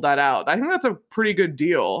to build that out. I think that's a pretty good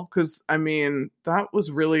deal because I mean that was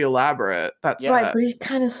really elaborate. That's right, but it's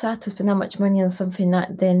kind of sad to spend that much money on something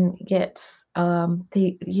that then gets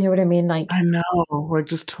you know what I mean? Like I know, like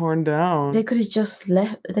just torn down. They could have just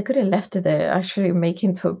left. They could have left it there. Actually, make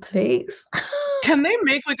into a place. Can they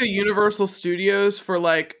make like a Universal Studios for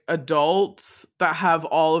like adults that have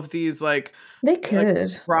all of these like they could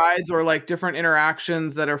like, rides or like different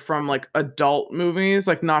interactions that are from like adult movies,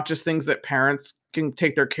 like not just things that parents can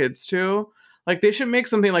take their kids to? Like they should make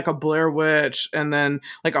something like a Blair Witch and then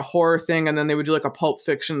like a horror thing and then they would do like a Pulp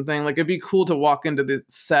Fiction thing. Like it'd be cool to walk into the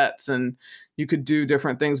sets and you could do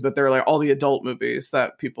different things, but they're like all the adult movies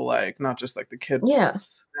that people like, not just like the kid ones.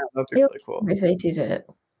 Yeah, that'd be really cool. If they did it.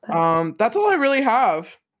 That's all I really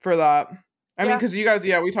have for that. I mean, because you guys,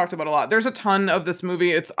 we talked about a lot. There's a ton of this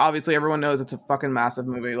movie. It's obviously everyone knows it's a fucking massive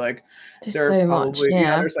movie. Like there's so much.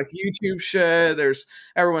 There's like YouTube shit. There's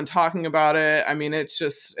everyone talking about it. I mean, it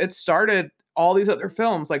started all these other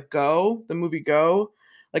films like Go, the movie Go.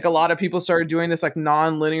 Like a lot of people started doing this like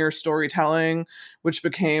non-linear storytelling, which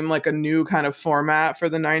became like a new kind of format for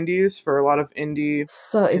the 90s for a lot of indie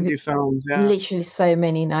films. Yeah, literally so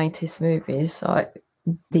many 90s movies. So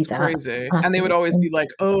it's crazy. And they would always be like,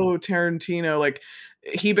 oh, Tarantino, like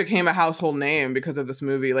he became a household name because of this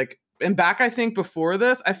movie. Like, and back, I think before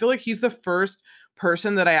this, I feel like he's the first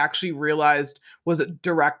person that I actually realized was a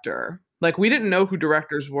director. Like we didn't know who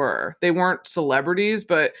directors were. They weren't celebrities,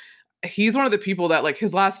 but he's one of the people that like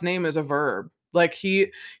his last name is a verb. Like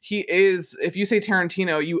he is, if you say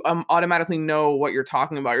Tarantino, you automatically know what you're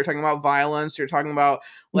talking about. You're talking about violence. You're talking about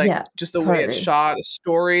like just the way it's shot, the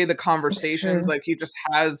story, the conversations. Like he just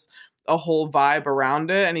has a whole vibe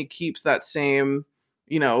around it, and he keeps that same,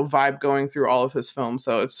 vibe going through all of his films.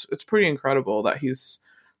 So it's pretty incredible that he's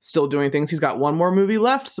still doing things. He's got one more movie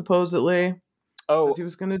left, supposedly. Oh, he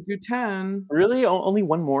was going to do 10. Really? Only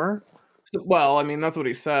one more? Well, I mean, that's what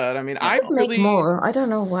he said. I mean, I make more. I don't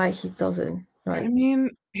know why he doesn't. Right. I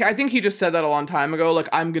mean, I think he just said that a long time ago. Like,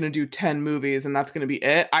 I'm going to do 10 movies and that's going to be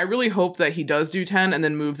it. I really hope that he does do 10 and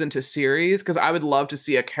then moves into series because I would love to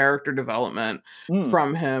see a character development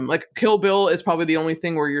from him. Like, Kill Bill is probably the only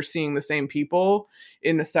thing where you're seeing the same people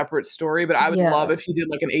in a separate story. But I would love if he did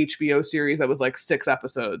like an HBO series that was like 6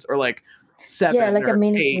 episodes or like 7 like a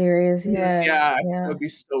mini 8. series. Yeah. It would be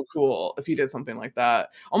so cool if he did something like that.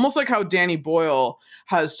 Almost like how Danny Boyle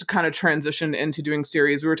has kind of transitioned into doing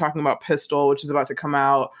series. We were talking about Pistol, which is about to come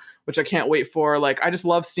out, which I can't wait for. Like, I just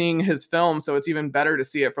love seeing his film, so it's even better to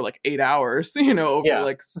see it for like 8 hours, over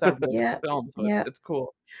like 7 films. So it's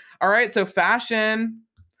cool. All right, so fashion.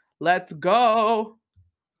 Let's go.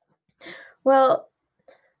 Well,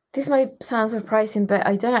 this might sound surprising, but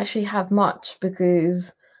I don't actually have much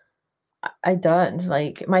because I don't.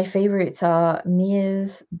 Like, my favorites are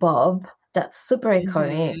Mia's bob. That's super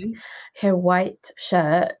iconic. Mm-hmm. Her white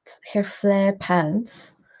shirt, her flare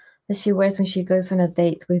pants that she wears when she goes on a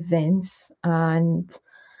date with Vince. And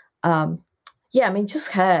yeah, I mean,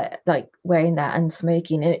 just her like wearing that and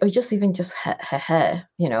smoking it, or just even just her hair,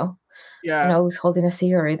 you know? Yeah. And always holding a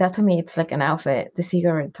cigarette. That to me, it's like an outfit. The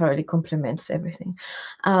cigarette totally complements everything.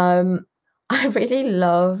 I really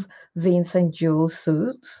love Vince and Jules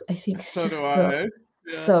suits. I think it's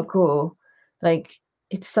so cool. Like,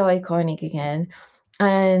 it's so iconic again.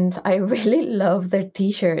 And I really love their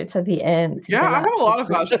t-shirts at the end. Yeah, I have a lot of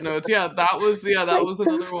fashion notes. Yeah, that was another one.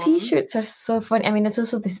 Those t-shirts are so funny. I mean, it's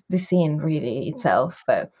also the scene really itself,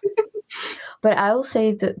 but I will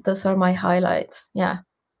say that those are my highlights. Yeah.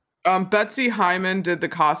 Betsy Hyman did the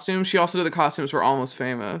costume. She also did the costumes for Almost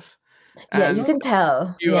Famous. Yeah, you can tell.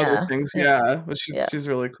 A few other things, but she's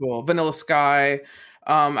really cool. Vanilla Sky,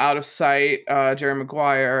 Out of Sight, Jerry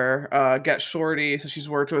Maguire, Get Shorty. So she's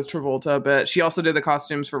worked with Travolta a bit. She also did the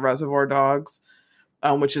costumes for Reservoir Dogs,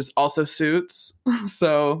 which is also Suits.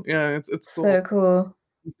 So yeah, it's cool. So cool.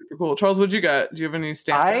 It's super cool. Charles, what'd you get? Do you have any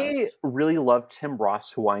standouts? I really love Tim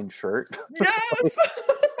Ross Hawaiian shirt. Yes.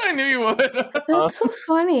 I knew you would. That's so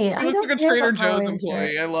funny. He looks like a Trader Joe's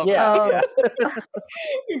employee. I love it. Yeah.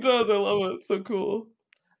 He does. I love it. It's so cool.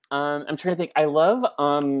 I'm trying to think. I love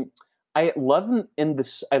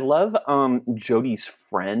Jodie's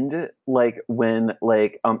friend, like when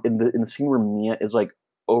in the scene where Mia is like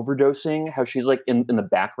overdosing, how she's like in the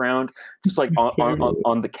background, just like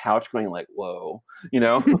on the couch going like, whoa, you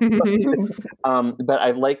know? But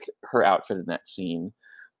I like her outfit in that scene.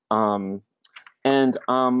 And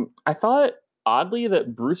I thought oddly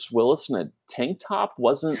that Bruce Willis in a tank top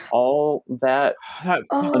wasn't all that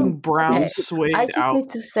brown suede. I just need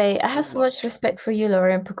to say I have so much respect for you,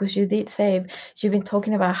 Lauren, because you did say you've been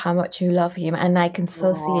talking about how much you love him, and I can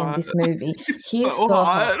so see in this movie he's so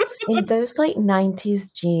hot in those like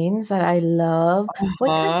 90s jeans that I love. Why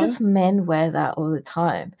can't just men wear that all the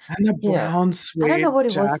time? And the brown suede. I don't know what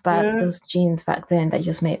it was about jacket. those jeans back then that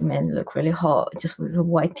just made men look really hot, just with a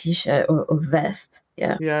white t-shirt or vest.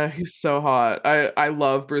 Yeah, he's so hot. I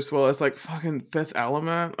love Bruce Willis, like fucking Fifth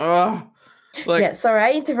Element. Oh, like yeah. Sorry,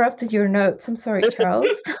 I interrupted your notes. I'm sorry, Charles.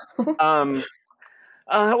 Well,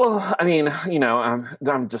 I mean, you know,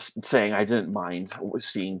 I'm just saying I didn't mind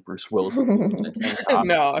seeing Bruce Willis in a tank top.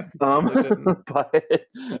 No, but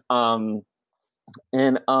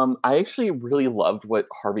I actually really loved what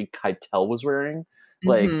Harvey Keitel was wearing.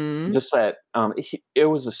 Like, just that it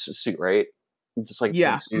was a suit, right? Just like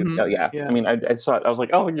yeah. Oh, yeah. I mean, I saw it. I was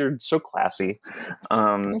like, oh, you're so classy.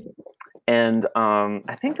 And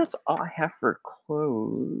I think that's all I have for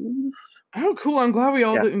clothes. Oh, cool. I'm glad we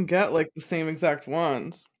all didn't get like the same exact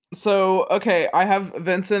ones. So, okay, I have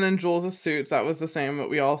Vincent and Jules' suits. That was the same, but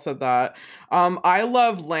we all said that. I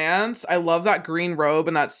love Lance. I love that green robe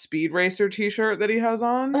and that Speed Racer t-shirt that he has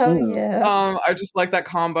on. Oh, yeah. I just like that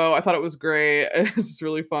combo. I thought it was great. It's just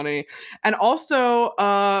really funny. And also,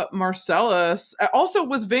 Marcellus. Also,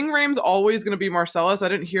 was Ving Rhames always going to be Marcellus? I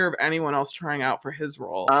didn't hear of anyone else trying out for his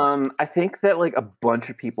role. I think that like a bunch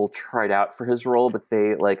of people tried out for his role, but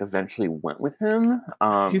they like eventually went with him.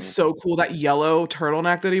 He's so cool. That yellow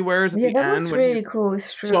turtleneck that he wears at the that end. was really cool.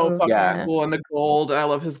 It's true. So fucking cool. And the gold. I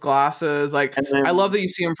love his glasses. Like, I love that you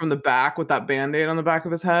see him from the back with that Band-Aid on the back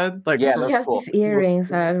of his head. Like, he has these earrings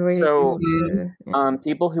that are really cool.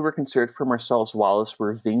 People who were considered for Marcellus Wallace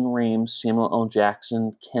were Ving Rhames, Samuel L.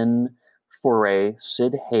 Jackson, Ken Foree,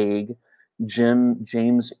 Sid Haig,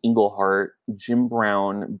 James Englehart, Jim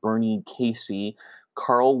Brown, Bernie Casey,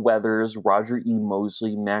 Carl Weathers, Roger E.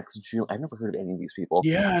 Mosley, Max June. I've never heard of any of these people.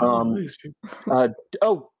 Yeah, I know these people.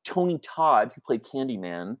 Tony Todd, who played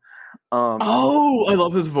Candyman. I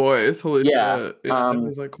love his voice. Holy shit. Yeah,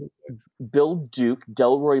 he's like cool. Bill Duke,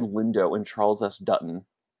 Delroy Lindo, and Charles S. Dutton.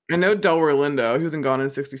 I know Delroy Lindo. He was in Gone in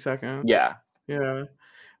 60 Seconds. Yeah. Yeah.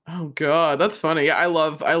 Oh god, that's funny. Yeah, I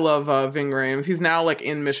love Ving Rhames. He's now like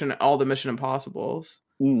in all the Mission Impossibles.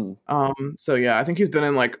 So yeah, I think he's been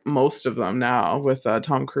in like most of them now with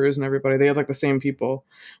Tom Cruise and everybody. They have like the same people,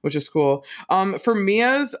 which is cool. For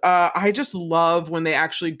Mia's, I just love when they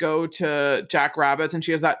actually go to Jack Rabbit's and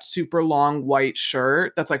she has that super long white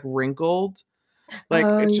shirt that's like wrinkled. Like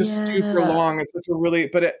it's just super long. It's like a really,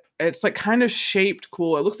 but it's like kind of shaped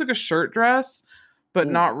cool. It looks like a shirt dress, but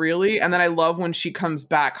not really. And then I love when she comes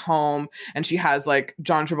back home and she has like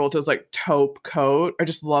John Travolta's like taupe coat. I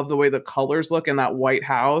just love the way the colors look in that white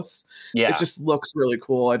house. Yeah. It just looks really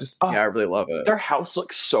cool. I really love it. Their house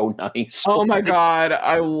looks so nice. Oh my God.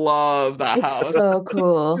 I love that house. It's so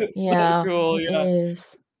cool. So cool. It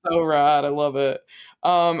is. So rad. I love it.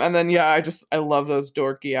 And then I love those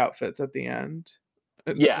dorky outfits at the end.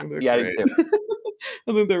 I think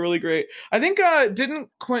they're really great. I think didn't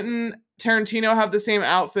Quentin Tarantino have the same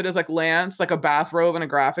outfit as like Lance, like a bathrobe and a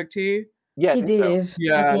graphic tee? Yeah, he did. So.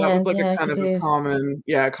 Yeah, that was like a kind of a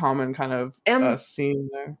common kind of scene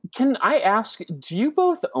there. Can I ask, do you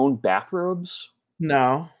both own bathrobes?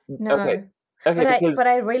 No. Okay. But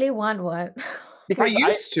I really want one. Because I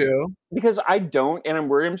used to. Because I don't, and I'm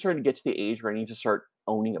worried I'm starting to get to the age where I need to start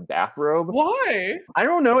owning a bathrobe. Why? I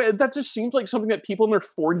don't know. That just seems like something that people in their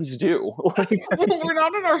 40s do. We're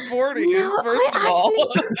not in our 40s, first of all.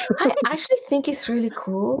 I actually think it's really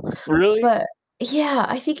cool. Really? But yeah,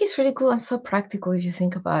 I think it's really cool and so practical if you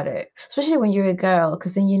think about it. Especially when you're a girl,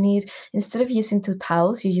 because then you need, instead of using 2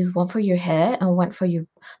 towels, you use one for your hair and one for your,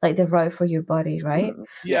 like the robe for your body, right?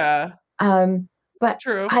 Yeah. But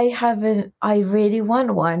true. I really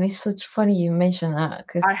want one. It's such funny you mention that.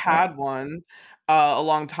 Cause I had one a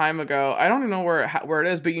long time ago. I don't even know where it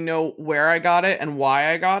is, but you know where I got it and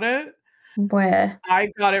why I got it? Where?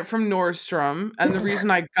 I got it from Nordstrom. And the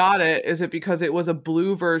reason I got it is because it was a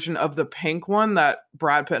blue version of the pink one that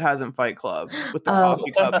Brad Pitt has in Fight Club with the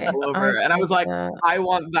coffee cup all over it. And I was like, I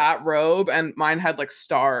want that robe. And mine had like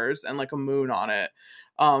stars and like a moon on it.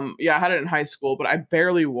 I had it in high school, but I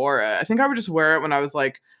barely wore it. I think I would just wear it when I was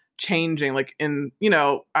like changing, like I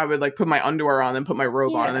would like put my underwear on and put my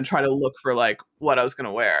robe on and then try to look for like what I was going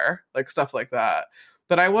to wear, like stuff like that.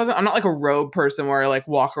 But I'm not like a robe person where I like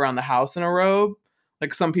walk around the house in a robe.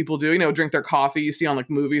 Like some people do, drink their coffee. You see on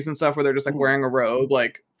like movies and stuff where they're just like wearing a robe,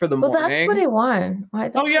 like for the morning. Well, that's what I want. I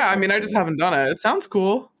just haven't done it. It sounds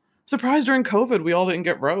cool. Surprised during COVID we all didn't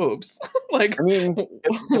get robes. Like, I mean,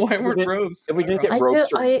 why weren't robes? If we didn't get robes,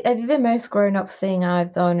 I did the most grown-up thing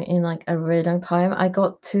I've done in like a really long time. I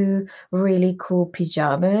got 2 really cool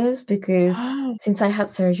pajamas because since I had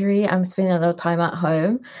surgery, I'm spending a lot of time at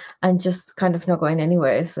home and just kind of not going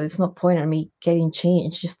anywhere. So it's not point on me getting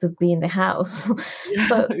changed just to be in the house.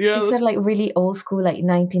 So it's like really old school, like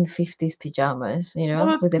 1950s pajamas,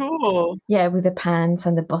 that's with cool. with the pants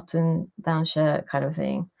and the button-down shirt kind of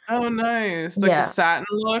thing. Oh, nice. Like the satin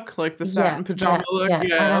look, like the satin pajama look. Yeah,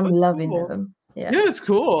 and I'm loving them. Yeah, it's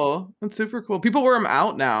cool. It's super cool. People wear them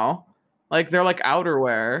out now. Like they're like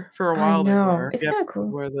outerwear for a while. I know. It's kind of cool.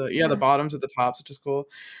 Wear the bottoms at the tops, which is cool.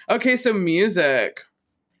 Okay, so music.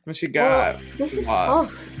 What you got? Well, this is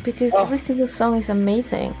tough because every single song is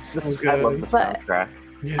amazing. This is good. I love the soundtrack.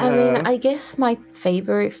 I mean, I guess my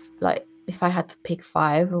favorite, like, if I had to pick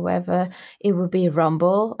 5 or whatever, it would be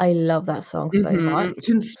Rumble. I love that song so much. It's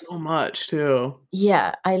in so much too.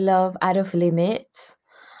 Yeah, I love Out of Limits.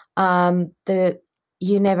 The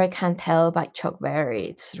You Never Can Tell by Chuck Berry.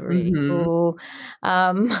 It's really cool.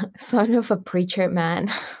 Son of a Preacher Man.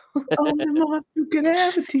 So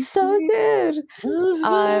good.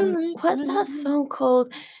 What's that song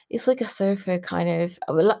called? It's like a surfer kind of.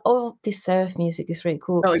 All this surf music is really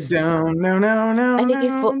cool. Like down, no. I think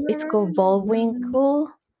it's called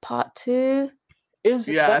Bullwinkle Part 2.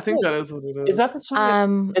 I think that is what it is. Is that the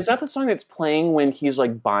song? Is that the song that's playing when he's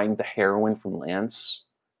like buying the heroin from Lance?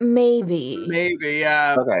 Maybe,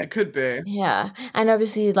 yeah. Okay. It could be. Yeah, and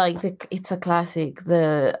obviously, like it's a classic.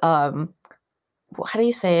 The how do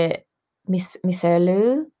you say it?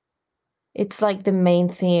 Miserlou. It's like the main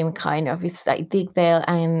theme, kind of. It's like Dick Dale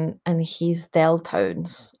and his Dale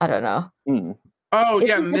tones. I don't know. Oh,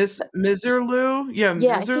 Miserlou. Yeah,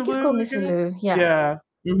 I think it's called Miserlou. Yeah.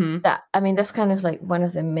 Mm-hmm. That's kind of like one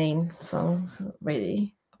of the main songs,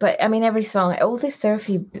 really. But I mean, every song, all the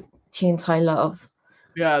surfy tunes I love.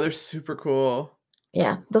 Yeah, they're super cool.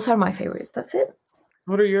 Yeah, those are my favorite. That's it.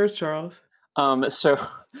 What are yours, Charles? So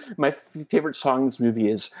my favorite song in this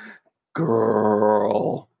movie is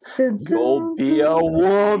 "Girl, You'll Be a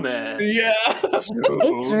Woman." Yeah,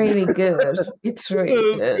 it's really good. It's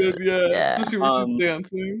really good. Yeah. Especially with just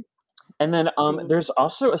dancing. And then there's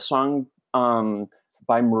also a song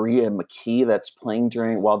by Maria McKee that's playing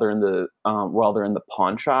while they're in the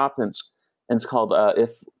pawn shop, and it's called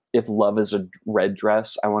 "If Love Is a Red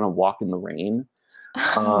Dress, I Want to Walk in the Rain."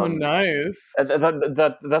 Oh, nice.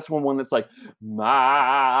 That's one that's like,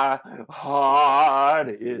 my heart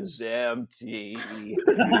is empty,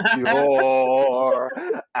 your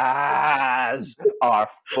eyes are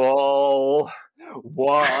full,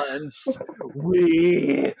 Once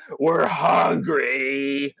we were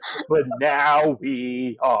hungry, but now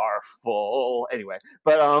we are full. Anyway,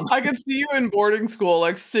 but I could see you in boarding school,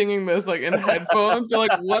 like singing this, like in headphones. They're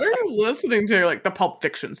like, "What are you listening to?" You're like, the Pulp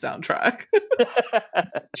Fiction soundtrack.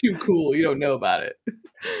 It's too cool. You don't know about it.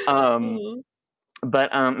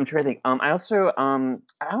 But I'm trying to think. I also I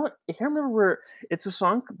can't remember. It's a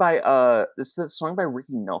song by it's a song by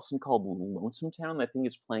Ricky Nelson called "Lonesome Town." I think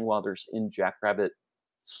it's playing while they're in Jackrabbit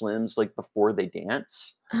Slim's, like before they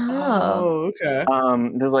dance. Oh, okay.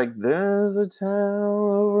 There's a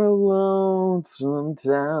town over Lonesome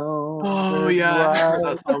Town. Oh yeah, I've heard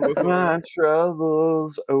that song before. My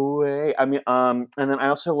troubles away. I mean, and then I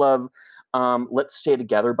also love "Let's Stay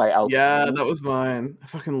Together" by Al Green. Yeah, that was mine. I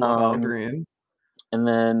fucking love Al Green. And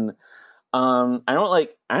then I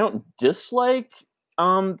don't dislike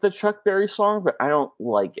the Chuck Berry song, but I don't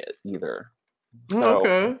like it either. So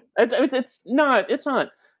okay. It's not,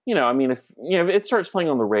 I mean, if it starts playing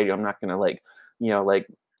on the radio, I'm not gonna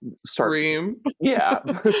start scream. Yeah.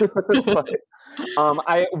 But,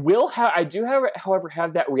 I do however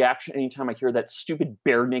have that reaction anytime I hear that stupid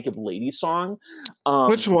Bare Naked Lady song.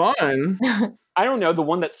 Which one? I don't know, the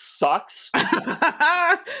one that sucks.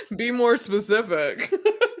 Be more specific.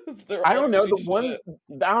 I don't know the one.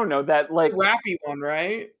 I don't know that like rappy one,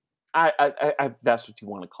 right? I that's what you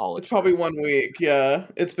want to call it. It's probably 1 week. Yeah,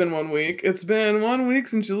 it's been 1 week. It's been 1 week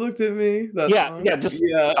since you looked at me. Just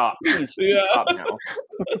stop. Please stop now.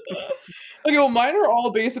 Okay, well, mine are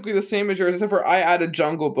all basically the same as yours, except for I added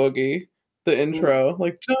Jungle Boogie, the intro,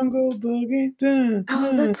 like Jungle Boogie. Dun,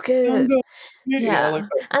 oh, that's good. Yeah, like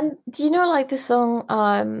that. And do you know like the song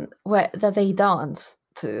that they dance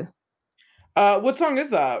to? What song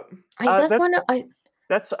is that?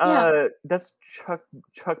 That's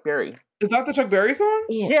Chuck Berry. Is that the Chuck Berry song?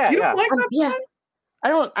 Yeah. You don't like that song? I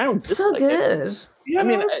don't. It's so good. It. Yeah, I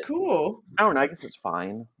mean, it's cool. I don't know. I guess it's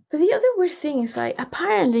fine. But the other weird thing is like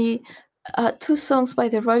apparently, 2 songs by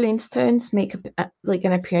the Rolling Stones make like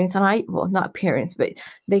an appearance, and not appearance, but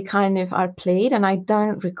they kind of are played, and I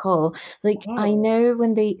don't recall. Like I know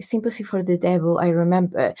when they Sympathy for the Devil, I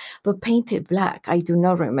remember, but Painted Black, I do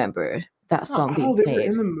not remember that song being played. They were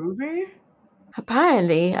in the movie.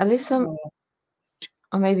 Apparently, at least some,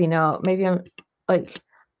 or maybe not. Maybe I'm like,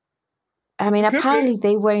 I mean, apparently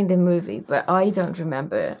they were in the movie, but I don't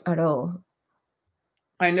remember at all.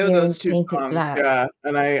 I know those 2 songs, yeah,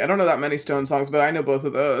 and I don't know that many Stone songs, but I know both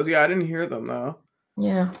of those. Yeah, I didn't hear them though.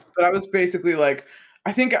 Yeah, but I was basically like,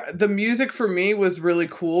 I think the music for me was really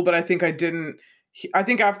cool, but I think I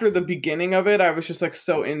after the beginning of it, I was just like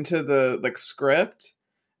so into the like script.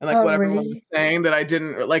 And like what everyone was saying that I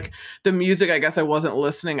didn't like the music. I guess I wasn't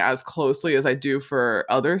listening as closely as I do for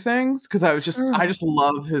other things because I just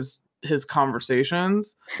love his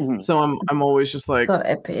conversations. Mm-hmm. So I'm always just like so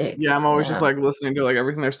epic. Yeah, I'm always just like listening to like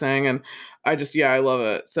everything they're saying, and I love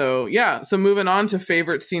it. So yeah, so moving on to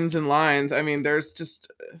favorite scenes and lines. I mean, there's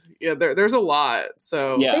just there's a lot.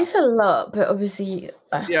 So yeah, there's a lot, but obviously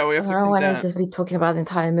we have to. I don't want to just be talking about the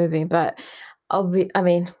entire movie, but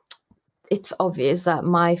it's obvious that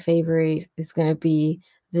my favorite is going to be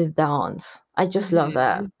the dance. I just love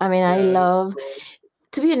that. I mean, I love,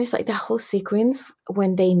 to be honest, like the whole sequence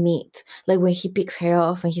when they meet, like when he picks her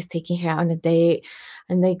off and he's taking her on a date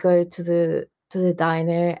and they go to the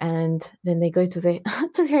diner and then they go to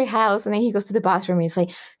her house and then he goes to the bathroom and he's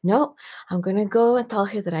like, no, I'm going to go and tell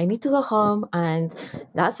her that I need to go home and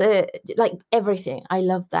that's it. Like everything. I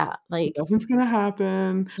love that. Like nothing's going to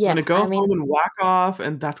happen. Yeah, I'm going to go home and whack off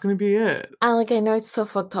and that's going to be it. And like, I know it's so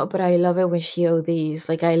fucked up, but I love it when she ODs.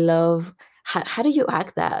 Like I love, how do you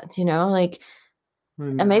act that? You know, like,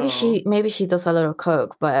 and maybe she does a lot of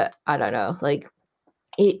coke, but I don't know. Like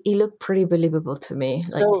it looked pretty believable to me.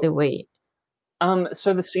 Like the way.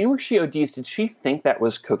 So the scene where she ODs, did she think that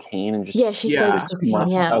was cocaine and just? Yeah, she thought it was cocaine.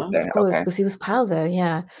 Yeah, okay, of course, because it was powder.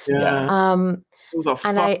 Yeah. It was a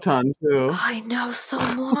fuck ton too. I know so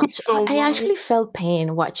much. I actually felt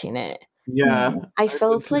pain watching it. Yeah, I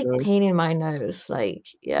felt like pain in my nose. Like,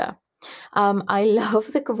 yeah. I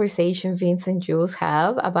love the conversation Vince and Jules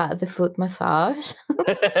have about the foot massage.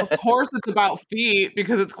 Of course it's about feet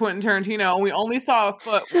because it's Quentin Tarantino and we only saw a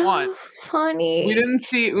foot once. Funny. We didn't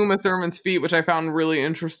see Uma Thurman's feet, which I found really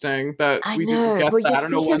interesting. That I know, but you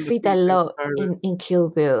see her feet a lot in Kill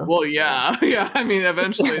Bill. Well, yeah. I mean,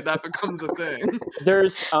 eventually that becomes a thing.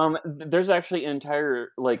 There's actually an entire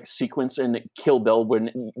like sequence in Kill Bill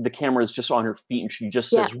when the camera is just on her feet and she just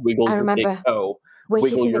says, "Wiggle your big toe." When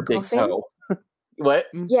Wiggle she's in your the big toe. What?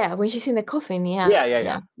 Yeah, when she's in the coffin.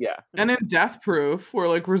 Yeah. And in Death Proof, where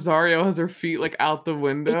like Rosario has her feet like out the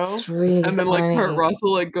window, it's really and then funny. like Kurt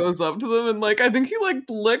Russell like goes up to them and like I think he like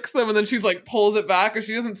licks them, and then she's like pulls it back and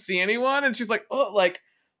she doesn't see anyone, and she's like, oh, like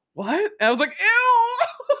what? And I was like, ew.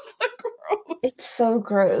 I was like, gross. It's so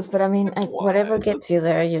gross, but I mean, whatever gets you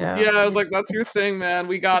there, you know. Yeah, I was like, that's your thing, man.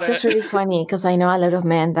 We got it. It's just really funny because I know a lot of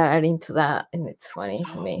men that are into that, and it's funny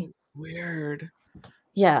to me. Weird.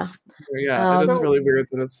 Yeah. Yeah, it is really weird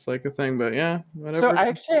that it's like a thing, but yeah, whatever. So I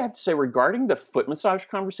actually have to say, regarding the foot massage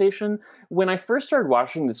conversation, when I first started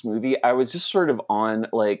watching this movie, I was just sort of on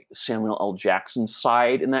like Samuel L. Jackson's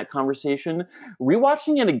side in that conversation.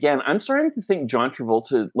 Rewatching it again, I'm starting to think John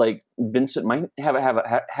Travolta, like Vincent, might have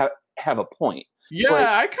a point. Yeah, like,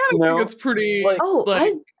 I kind of think it's pretty. Like,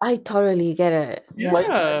 I totally get it. Yeah, like,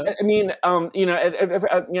 I mean,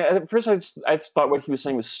 at first I thought what he was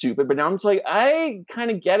saying was stupid, but now I'm just like, I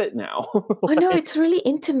kind of get it now. Oh no, it's really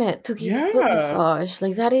intimate to give a foot massage.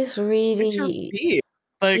 Like that is really. It's your feet.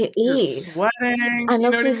 Like it you're is sweating. And you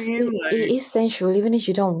also, know what I mean? It is sensual, even if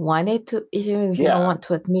you don't want it to. Even if you don't want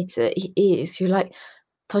to admit it, it is. You're like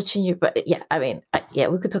touching your. But yeah, I mean,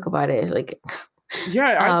 we could talk about it. Like.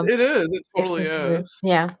 Yeah, it is. It totally is.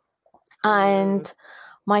 Yeah. And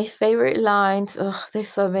my favorite lines, there's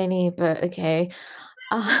so many, but okay.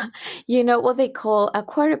 You know what they call a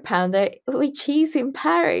quarter pounder with cheese in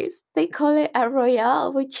Paris? They call it a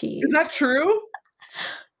Royale with cheese. Is that true?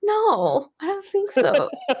 No, I don't think so.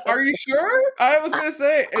 Are you sure? I was going to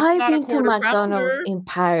say, I've been to McDonald's in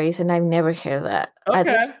Paris and I've never heard that.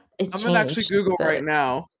 Okay. I'm going to actually Google right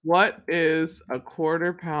now. What is a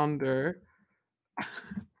quarter pounder?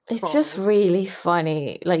 It's just really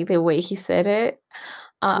funny, like the way he said it.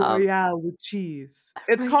 Royale with cheese.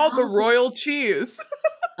 It's called the Royal Cheese.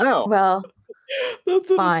 Oh, well, that's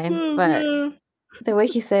what fine, it says, but the way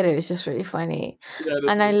he said it was just really funny. Yeah,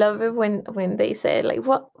 and I love it when they say like,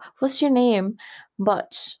 "What's your name,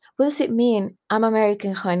 Butch? What does it mean? I'm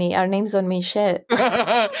American, honey. Our names don't mean shit."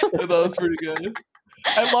 That was pretty good.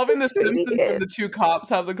 I love in The Simpsons when the two cops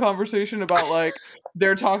have the conversation about like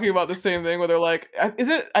they're talking about the same thing where they're like, I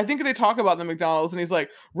think they talk about the McDonald's and he's like,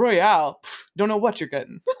 Royale, don't know what you're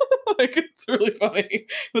getting. Like it's really funny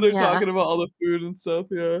when they're talking about all the food and stuff.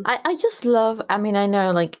 Yeah. I just love, I mean, I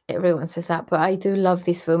know like everyone says that, but I do love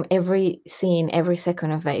this film. Every scene, every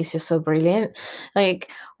second of it is just so brilliant. Like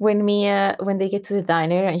when they get to the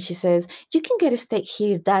diner and she says, you can get a steak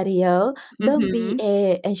here, Daddy-o. Don't be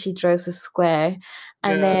and she draws a square.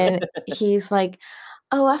 And then he's like,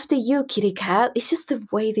 oh, after you, kitty cat. It's just the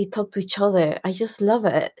way they talk to each other. I just love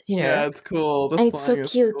it, you know. Yeah, it's cool. And it's so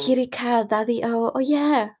cute. Cool. Kitty cat, Daddy-o. Oh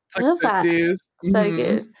yeah. It's like love 50s. that. So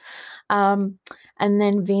good. And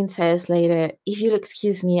then Vin says later, if you'll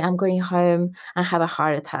excuse me, I'm going home and have a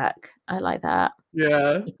heart attack. I like that.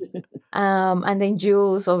 Yeah. And then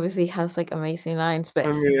Jules obviously has like amazing lines, but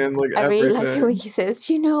I mean, like I really like it when he says,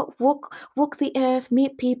 you know, walk the earth,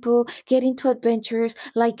 meet people, get into adventures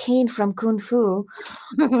like Kane from Kung Fu.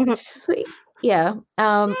 Yeah.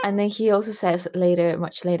 And then he also says later,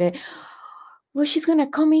 much later, well, she's gonna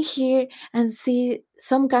come in here and see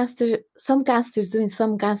some gangsters doing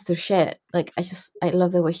some gangster shit. Like I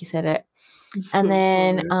love the way he said it. And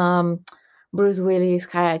then Bruce Willis'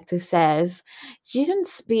 character says, you don't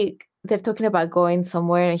speak. They're talking about going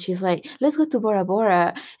somewhere, and she's like, let's go to Bora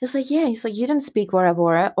Bora. It's like, yeah. He's like, you don't speak Bora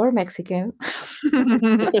Bora or Mexican.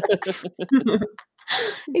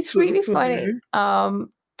 It's really funny.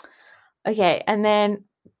 Okay, and then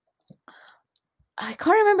I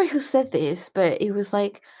can't remember who said this, but it was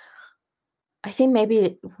like, I think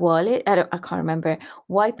maybe Wallet. I can't remember.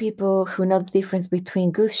 White people who know the difference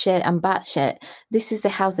between good shit and bad shit. This is the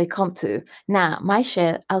house they come to. Nah, my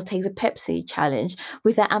shit, I'll take the Pepsi challenge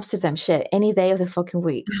with the Amsterdam shit any day of the fucking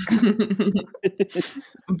week. So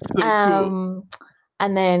cool.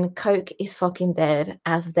 And then Coke is fucking dead.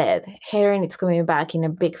 Heroin, it's coming back in a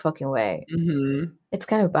big fucking way. Mm-hmm. It's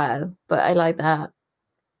kind of bad, but I like that.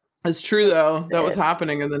 It's true though. That was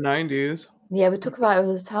happening in the 90s. Yeah, we talk about it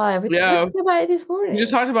all the time. We talked about it this morning. We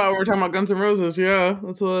just talked about it when we were talking about Guns N' Roses. Yeah,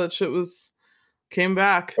 that's what that shit came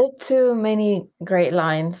back. There's too many great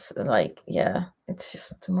lines. Like, yeah, it's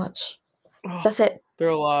just too much. That's it. There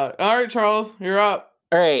are a lot. All right, Charles, you're up.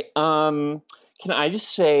 All right. Can I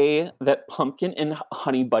just say that Pumpkin and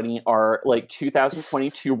Honey Bunny are like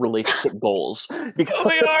 2022 relationship goals? Because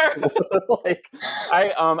they are. Like,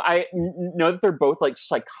 I know that they're both like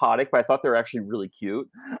psychotic, but I thought they were actually really cute.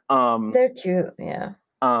 They're cute, yeah.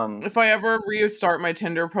 If I ever restart my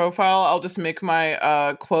Tinder profile, I'll just make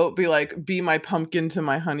my quote be like, "Be my pumpkin to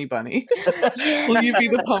my honey bunny." Will you be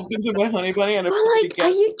the pumpkin to my honey bunny? And well, like, are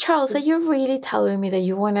you, Charles? Are you really telling me that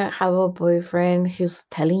you want to have a boyfriend who's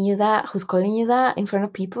telling you that, who's calling you that in front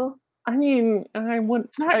of people? I mean,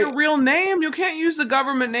 it's not your real name. You can't use the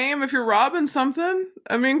government name if you're robbing something.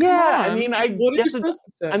 I mean, come on. I mean, I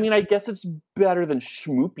guess it's better than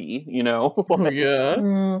Schmoopy, you know. Like, yeah.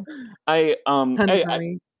 I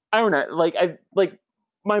don't know. Like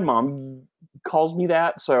my mom calls me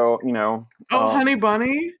that, so you know. Oh, honey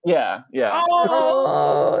bunny. Yeah.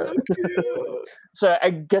 Oh, so I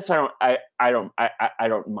guess I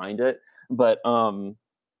don't mind it, but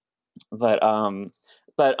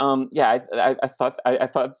yeah, I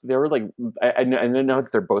thought they were like I know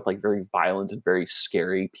that they're both like very violent and very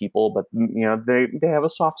scary people, but you know they have a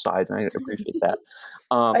soft side, and I appreciate that.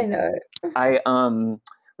 I know.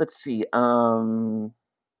 Let's see. So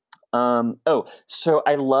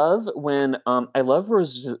I love when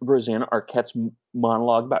Rosanna Arquette's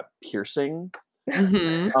monologue about piercing.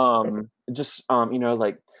 Mm-hmm. You know,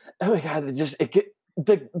 like, oh my god,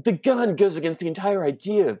 the gun goes against the entire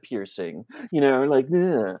idea of piercing. You know, like,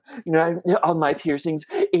 you know, all my piercings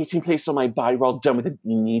 18 places on my body were all done with a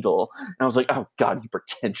needle. And I was like, oh god, you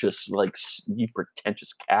pretentious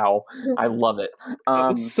cow. I love it. It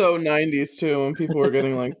was so 90s too, when people were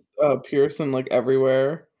getting like piercing like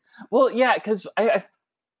everywhere. Well, yeah, because I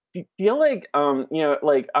feel like you know,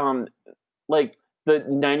 like the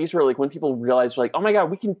 90s were like when people realized like, oh my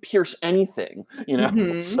god, we can pierce anything, you know.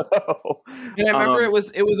 Mm-hmm. So, and I remember it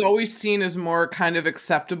was always seen as more kind of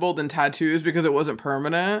acceptable than tattoos because it wasn't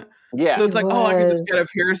permanent. Yeah. So it's like, oh, I can just get a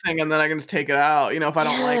piercing and then I can just take it out. You know, if I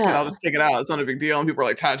don't like it, I'll just take it out. It's not a big deal. And people are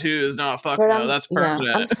like, tattoos, no, fuck no, that's permanent.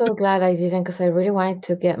 Yeah, I'm so glad I didn't, because I really wanted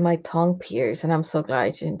to get my tongue pierced, and I'm so glad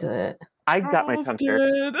I didn't do it. I got my tongue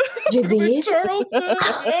pierced. You did? Charles did.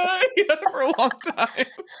 Yeah, he had it for a long time.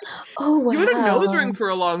 Oh, wow. You had a nose ring for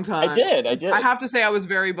a long time. I did. I have to say I was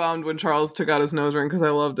very bummed when Charles took out his nose ring because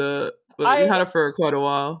I loved it. But you had it for quite a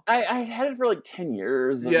while. I had it for like 10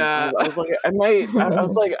 years. Yeah. I was like,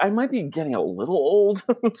 I might be getting a little old.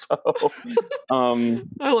 So,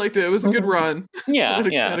 I liked it. It was a good run. Yeah,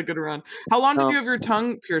 had a good run. How long did you have your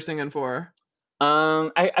tongue piercing in for?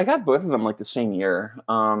 I got both of them like the same year.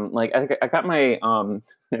 Like I got my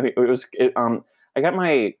I got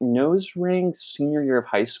my nose ring senior year of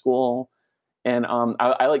high school, and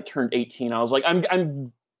I like turned 18. I was like,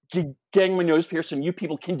 I'm getting my nose pierced, and you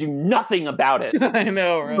people can do nothing about it. I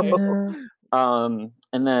know, right?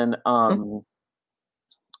 And then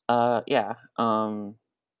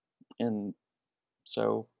and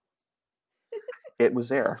so it was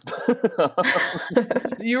there.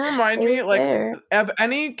 You remind me like of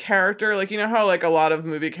any character, like, you know how like a lot of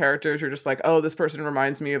movie characters are just like, oh, this person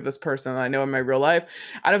reminds me of this person that I know in my real life.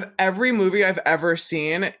 Out of every movie I've ever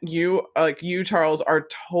seen, you Charles are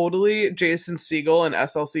totally Jason Segel and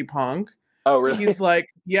SLC Punk. Oh, really? He's like,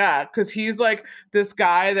 yeah, because he's like this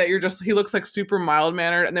guy that he looks like super mild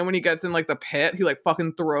mannered, and then when he gets in like the pit, he like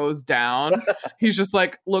fucking throws down. He's just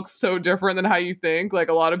like looks so different than how you think. Like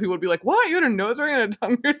a lot of people would be like, "What? You had a nose ring and a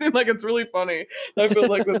tongue piercing?" Like it's really funny. I feel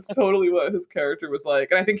like that's totally what his character was like,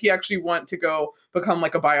 and I think he actually went to go become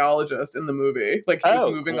like a biologist in the movie. Like he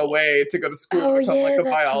was moving away to go to school to become like a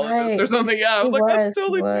biologist or something. Yeah, I was like, that's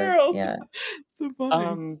totally Charles. Yeah. So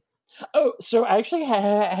funny. So I actually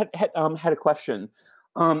had a question.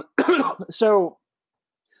 So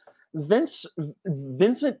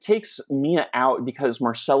Vincent takes Mia out because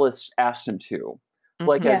Marcellus asked him to,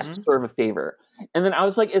 like as sort of a favor. And then I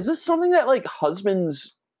was like, is this something that like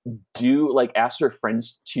husbands do, like ask their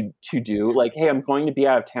friends to do? Like, hey, I'm going to be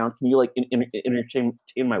out of town. Can you like entertain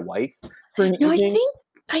my wife for an evening?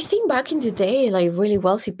 I think back in the day, like really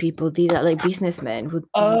wealthy people did that, like businessmen would do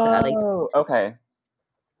that. Like, okay.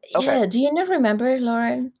 Yeah, do you not remember,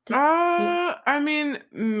 Lauren? I mean,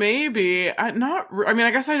 maybe. I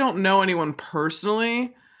guess I don't know anyone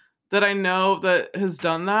personally that I know that has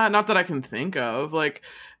done that. Not that I can think of. Like,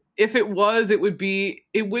 if it was, it wouldn't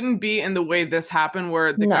be in the way this happened,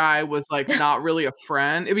 where the guy was like not really a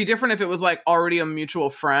friend. It'd be different if it was like already a mutual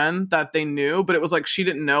friend that they knew, but it was like she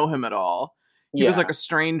didn't know him at all. He was like a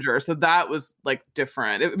stranger, so that was like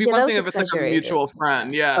different. It would be one thing if it's like a mutual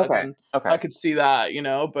friend. Yeah. Okay. I could see that, you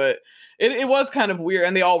know, but it was kind of weird.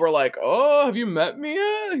 And they all were like, "Oh, have you met me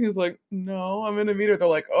yet?" He's like, "No, I'm gonna meet her." They're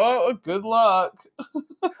like, "Oh, good luck."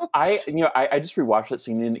 I just rewatched that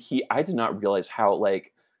scene, and I did not realize how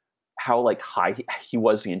high he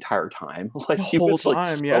was the entire time. Like he was like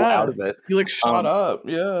so out of it. He like shot up.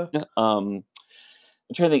 Yeah.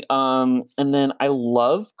 I'm trying to think. And then I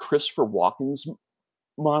love Christopher Walken's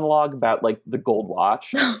monologue about like the gold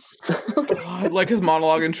watch. God, like his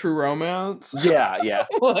monologue in True Romance. Yeah.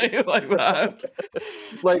 like that.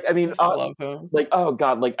 Like, I mean, I love him. Like, oh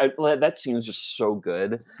god, like that scene is just so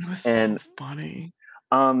good. It was so funny.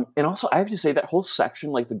 And also I have to say that whole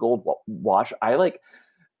section, like the gold watch,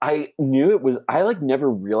 I knew it was. I like never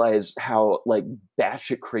realized how like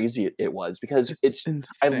batshit crazy it was, because it's.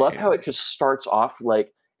 I love how it just starts off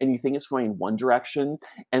like, and you think it's going in one direction,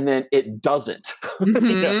 and then it doesn't, you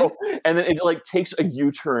know, and then it like takes a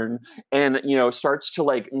U-turn, and starts to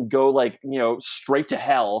like go like straight to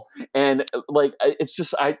hell, and like it's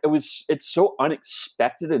just it's so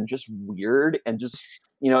unexpected and just weird, and just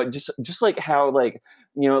just like how like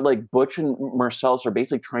like Butch and Marcellus are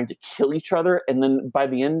basically trying to kill each other, and then by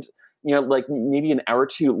the end, like maybe an hour or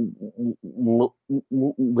two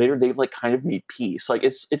later, they've like kind of made peace. Like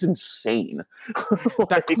it's insane.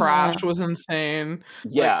 That crash was insane.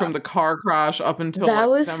 Yeah, like, from the car crash up until that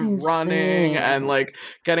like, was them insane. running and like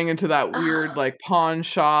getting into that weird like pawn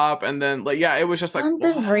shop, and then like it was just like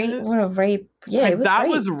rape. Yeah, like, that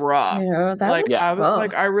was rough. That was I was rough.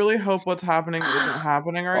 like, I really hope what's happening isn't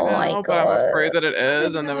happening right now, but God. I'm afraid that it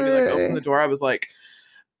is. And then when you like open the door, I was like,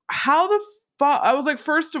 how the fuck? I was like,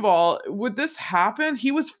 first of all, would this happen?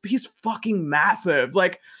 He's fucking massive.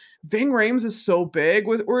 Like, Ving Rhames is so big.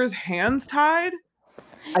 Were his hands tied?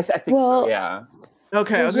 I think so. Yeah.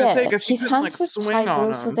 Okay, I was gonna say because his hands like swing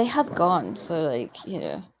on them. So they have gone. So like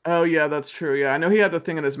Oh yeah, that's true. Yeah, I know he had the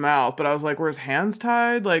thing in his mouth, but I was like, were his hands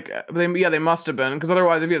tied? Like, they must have been, because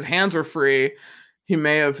otherwise, if his hands were free, he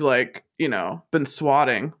may have like been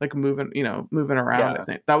swatting, like moving around. I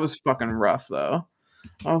think that was fucking rough though.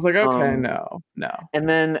 I was like, okay, no. And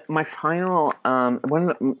then my final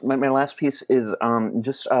my last piece is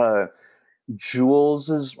just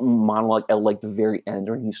Jules's monologue at like the very end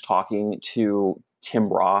when he's talking to Tim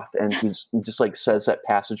Roth, and he's just like says that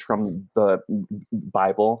passage from the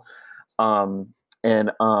Bible, and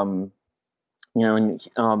and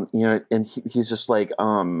he's just like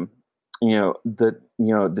the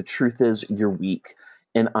truth is you're weak,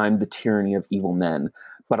 and I'm the tyranny of evil men,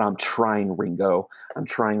 but I'm trying, Ringo. I'm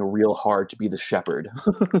trying real hard to be the shepherd.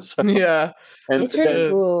 So, yeah. And it's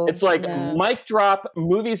really cool. It's like mic drop,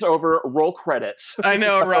 movie's over, roll credits. I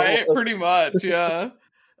know, right? Pretty much, yeah.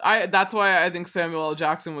 That's why I think Samuel L.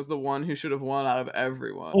 Jackson was the one who should have won out of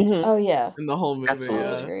everyone. Mm-hmm. Oh yeah. In the whole movie.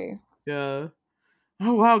 Absolutely. Yeah.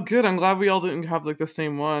 Oh wow, good. I'm glad we all didn't have like the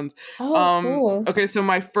same ones. Cool. Okay, so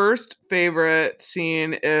my first favorite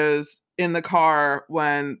scene is in the car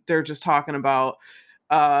when they're just talking about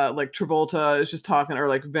like Travolta is just talking, or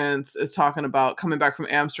like Vince is talking about coming back from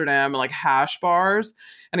Amsterdam and like hash bars.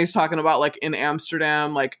 And he's talking about like in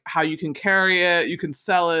Amsterdam, like how you can carry it, you can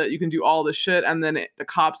sell it, you can do all this shit. And then the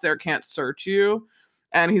cops there can't search you.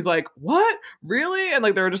 And he's like, what? Really? And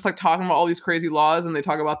like, they were just like talking about all these crazy laws, and they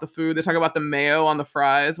talk about the food. They talk about the mayo on the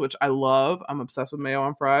fries, which I love. I'm obsessed with mayo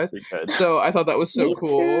on fries. So I thought that was so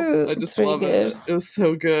cool. Too. I just love it. It was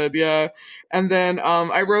so good. Yeah. And then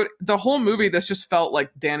I wrote the whole movie. This just felt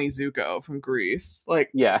like Danny Zuko from Grease. Like,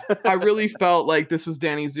 yeah, I really felt like this was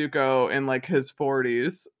Danny Zuko in like his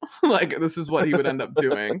 40s. Like, this is what he would end up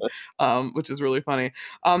doing, which is really funny.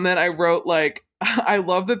 Then I wrote like, I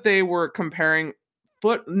love that they were comparing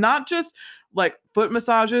foot, not just like foot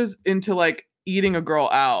massages, into like eating a girl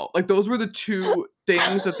out. Like, those were the two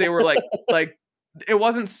things that they were like it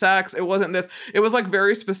wasn't sex, it wasn't this, it was like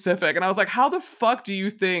very specific. And I was like, how the fuck do you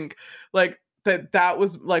think like that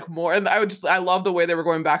was like more? And I love the way they were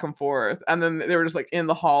going back and forth, and then they were just like in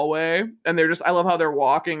the hallway, and I love how they're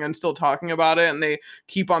walking and still talking about it, and they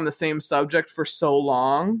keep on the same subject for so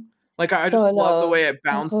long. Like, I just love the way it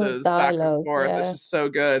bounces back and forth. Yeah. It's just so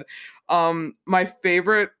good. My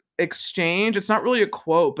favorite exchange, it's not really a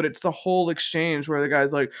quote, but it's the whole exchange where the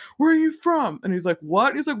guy's like, where are you from? And he's like,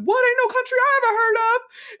 what? He's like, what? Ain't no country I ever heard of.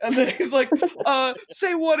 And then he's like,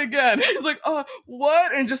 say what again? He's like,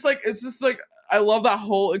 what? And just like, it's just like, I love that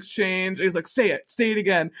whole exchange. He's like, say it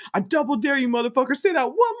again. I double dare you, motherfucker. Say that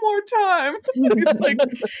one more time. It's like,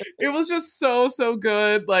 it was just so, so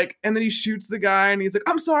good. Like, and then he shoots the guy, and he's like,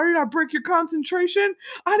 I'm sorry, did I break your concentration?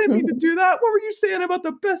 I didn't mean to do that. What were you saying about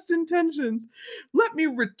the best intentions? Let me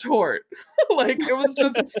retort. Like,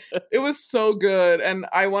 it was so good. And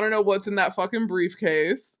I want to know what's in that fucking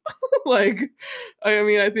briefcase. Like, I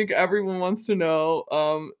mean, I think everyone wants to know.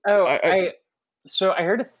 So I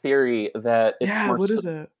heard a theory that it's what is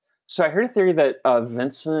it? So I heard a theory that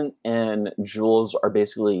Vincent and Jules are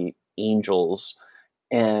basically angels,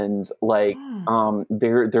 and like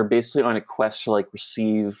they're basically on a quest to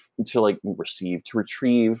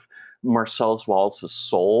retrieve Marcellus Wallace's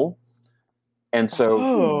soul. And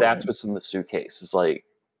so that's what's in the suitcase. Is like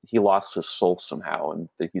he lost his soul somehow, and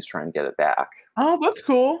that he's trying to get it back. Oh, that's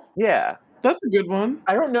cool. Yeah. That's a good one.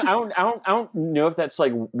 I don't know. I don't know if that's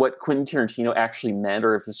like what Quentin Tarantino actually meant,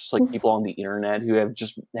 or if it's just like people on the internet who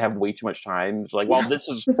have way too much time. It's like, well, this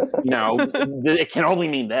is, it can only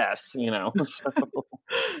mean this, So.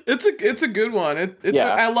 It's a good one.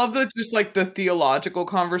 I love that, just like the theological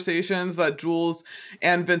conversations that Jules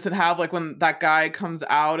and Vincent have, like when that guy comes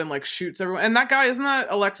out and like shoots everyone. And that guy, isn't that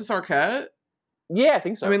Alexis Arquette? Yeah, I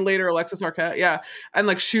think so. I mean, later Alexis Arquette, yeah, and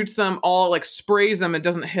like shoots them all, like sprays them, it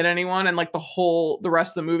doesn't hit anyone, and like the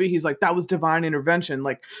rest of the movie, he's like, that was divine intervention,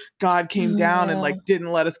 like God came down and like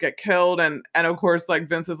didn't let us get killed, and of course, like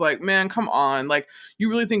Vince is like, man, come on, like you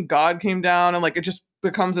really think God came down? And like it just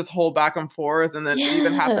becomes this whole back and forth, and then it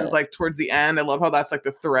even happens like towards the end. I love how that's like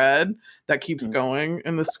the thread that keeps going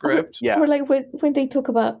in the script. Or like when they talk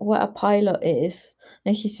about what a pilot is,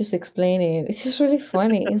 and he's just explaining, it's just really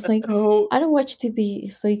funny. It's like, I don't watch TV.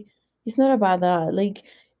 It's like, it's not about that. Like,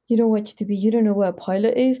 you don't watch TV, you don't know what a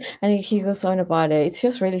pilot is, and he goes on about it. It's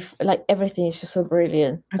just really like everything is just so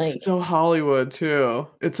brilliant. It's like, so Hollywood too.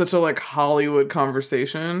 It's such a like Hollywood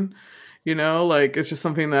conversation. Like it's just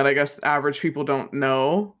something that I guess average people don't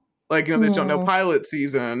know. Like, they don't know pilot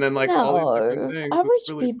season and like all these different things. Average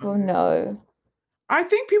really people know. I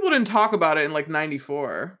think people didn't talk about it in like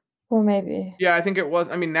 94. Well, maybe. Yeah, I think it was.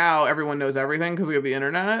 I mean, now everyone knows everything because we have the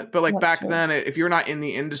internet. But like back then, if you're not in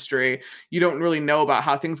the industry, you don't really know about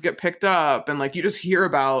how things get picked up. And like you just hear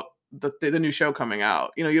about the new show coming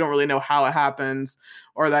out. You don't really know how it happens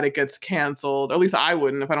or that it gets canceled. At least I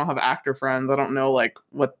wouldn't if I don't have actor friends. I don't know like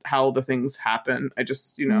how the things happen. I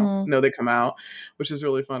just know they come out, which is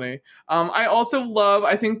really funny. I also love,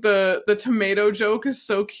 I think the tomato joke is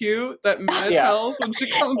so cute that Mina tells when she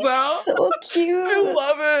comes out. So cute. I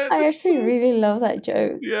love it. I actually really love that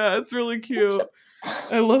joke. Yeah, it's really cute.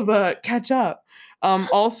 I love that. Catch up.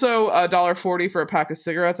 Also $1.40 for a pack of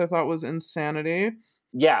cigarettes I thought was insanity.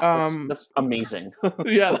 Yeah, that's amazing.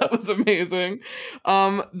 Yeah, that was amazing.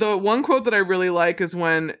 The one quote that I really like is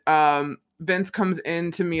when Vince comes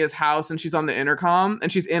into Mia's house and she's on the intercom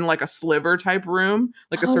and she's in like a sliver type room,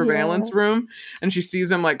 like a surveillance room, and she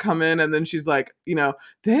sees him like come in, and then she's like,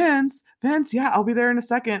 Vince, yeah, I'll be there in a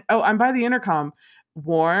second. Oh, I'm by the intercom.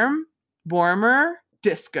 Warmer,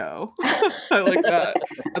 disco. I like that.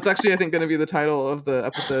 That's actually, I think, going to be the title of the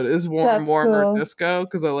episode, is warmer, cool. Disco,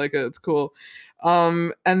 because I like it. It's cool.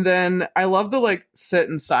 And then I love the like sit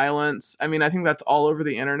in silence. I mean, I think that's all over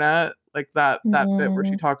the internet. Like that bit where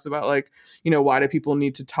she talks about like, why do people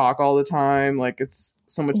need to talk all the time? Like it's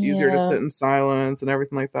so much easier to sit in silence and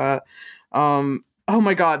everything like that. Oh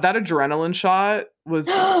my God, that adrenaline shot was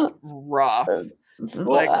rough.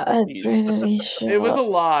 Like it was a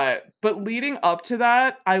lot, but leading up to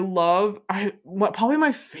that, probably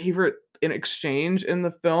my favorite in exchange in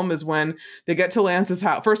the film is when they get to Lance's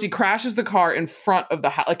house. First, he crashes the car in front of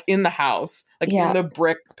the house, like in the house, like in the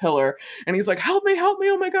brick pillar. And he's like, help me.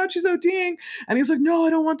 Oh my God, she's ODing. And he's like, no,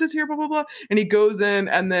 I don't want this here, blah, blah, blah. And he goes in,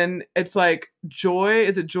 and then it's like, Joy,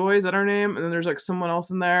 is it Joy? Is that her name? And then there's like someone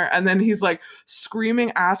else in there. And then he's like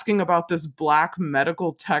screaming, asking about this black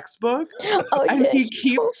medical textbook. And he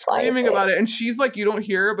keeps screaming about it. And she's like, you don't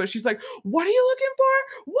hear her, but she's like, what are you looking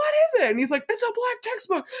for? What is it? And he's like, it's a black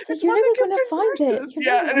textbook. It's one that can find it.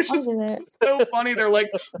 Yeah, and it's just so funny. They're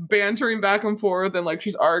like bantering back and forth, and like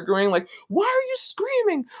she's arguing, like, why are you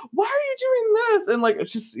screaming? Why are you doing this? And like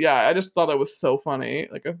it's just, I just thought that was so funny.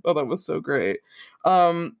 Like I thought that was so great.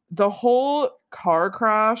 The whole car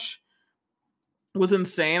crash was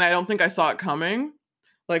insane. I don't think I saw it coming.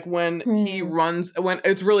 Like when he runs, when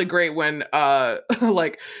it's really great when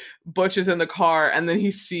like Butch is in the car and then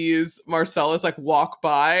he sees Marcellus like walk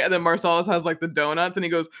by, and then Marcellus has like the donuts and he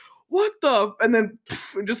goes, what the, and then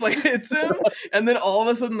just like hits him, and then all of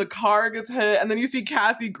a sudden the car gets hit, and then you see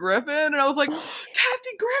Kathy Griffin, and I was like,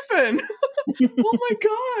 Kathy Griffin. Oh my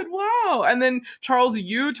God, wow. And then Charles,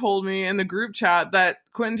 you told me in the group chat that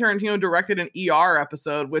Quentin Tarantino directed an ER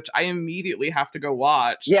episode, which I immediately have to go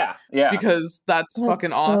watch. Yeah because that's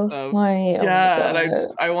fucking awesome. Funny. Yeah, and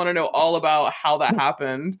I want to know all about how that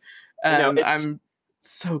happened, and I'm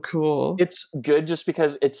so cool. It's good just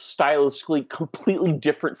because it's stylistically completely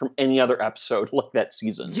different from any other episode like that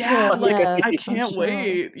season. Yeah, I can't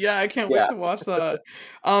wait. Yeah, I can't wait to watch that.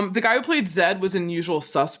 The guy who played Zed was in Usual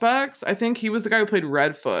Suspects. I think he was the guy who played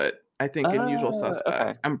Redfoot. I think in Usual Suspects. Okay.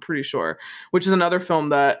 I'm pretty sure. Which is another film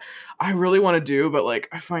that I really want to do, but like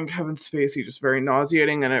I find Kevin Spacey just very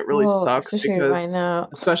nauseating, and it really sucks because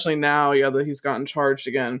especially now, that he's gotten charged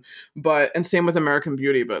again. And same with American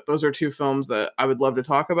Beauty, but those are two films that I would love to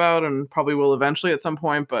talk about and probably will eventually at some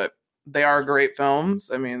point, but they are great films.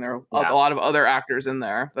 I mean, there are a lot of other actors in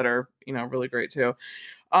there that are, you know, really great too.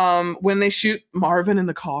 When they shoot Marvin in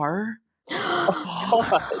the car. Oh,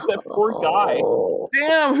 that poor guy.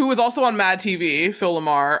 Damn, who was also on Mad TV, Phil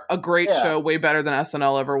Lamar, a great show, way better than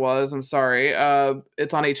SNL ever was. I'm sorry.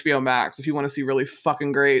 It's on HBO Max. If you want to see really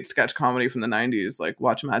fucking great sketch comedy from the 90s, like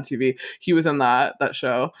watch Mad TV. He was in that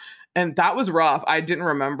show. And that was rough. I didn't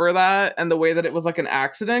remember that. And the way that it was like an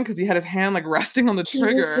accident because he had his hand like resting on the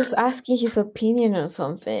trigger. He was just asking his opinion on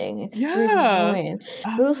something. It's really annoying.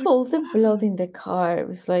 But also all the blood in the car. It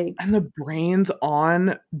was like... And the brains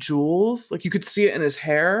on Jules. Like you could see it in his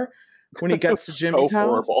hair when he gets to Jimmy's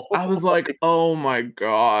house. I was like, oh my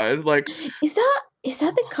God. Like, Is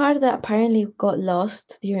that the car that apparently got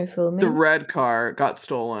lost during filming? The red car got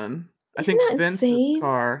stolen. Isn't I think Vince's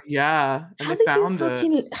car. Yeah. And they found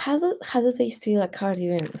it. How did they steal a car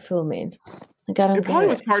during filming? Like, I don't it probably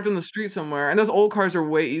was parked on the street somewhere. And those old cars are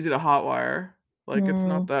way easy to hotwire. Like, it's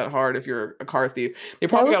not that hard if you're a car thief. They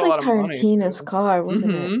probably got a lot of money. Tarantino's car,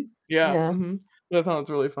 wasn't it? Yeah. Mm-hmm. I thought it's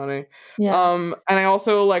really funny. Yeah. And I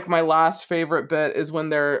also, like, my last favorite bit is when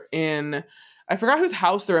they're in... I forgot whose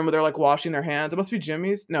house they're in, but they're, like, washing their hands. It must be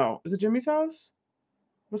Jimmy's. No. Is it Jimmy's house?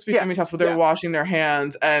 Must be Jimmy's house, but they're washing their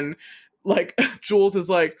hands, and like Jules is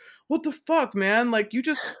like, what the fuck, man? Like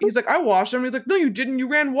he's like, I washed him. He's like, no, you didn't. You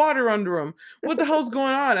ran water under him. What the hell's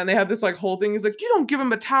going on? And they have this like whole thing. He's like, you don't give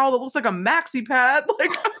him a towel that looks like a maxi pad.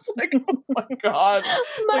 Like, I was like, oh my God.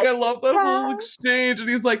 Like, I love that whole exchange. And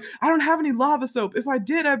he's like, I don't have any lava soap. If I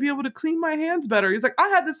did, I'd be able to clean my hands better. He's like, I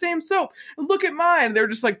had the same soap. And look at mine. They're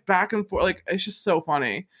just like back and forth. Like, it's just so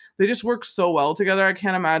funny. They just work so well together. I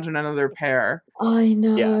can't imagine another pair. I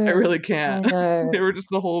know. Yeah, I really can't. They were just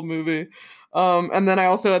the whole movie. And then I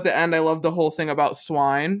also at the end, I love the whole thing about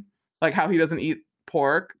swine, like how he doesn't eat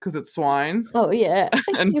pork because it's swine. Oh yeah,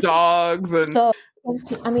 and dogs and.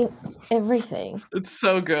 I mean, everything. It's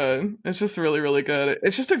so good. It's just really, really good.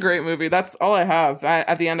 It's just a great movie. That's all I have.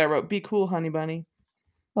 At the end, I wrote, "Be cool, honey bunny."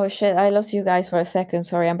 Oh shit! I lost you guys for a second.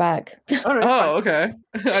 Sorry, I'm back. Oh, okay.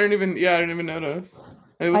 I didn't even notice.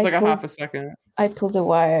 It was like a half a second. I pulled the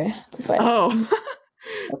wire. But... Oh.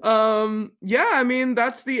 Yeah, I mean,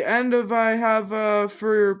 that's the end of I have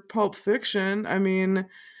for Pulp Fiction. I mean,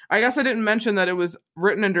 I guess I didn't mention that it was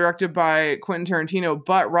written and directed by Quentin Tarantino,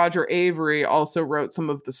 but Roger Avary also wrote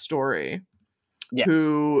some of the story. Yes.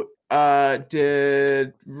 Who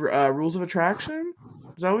did Rules of Attraction?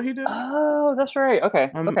 Is that what he did? Oh, that's right.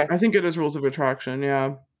 Okay. Okay. I think it is Rules of Attraction,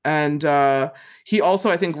 yeah. And he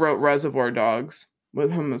also, I think, wrote Reservoir Dogs with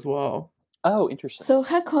him as well. Oh, interesting. So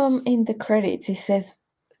how come in the credits it says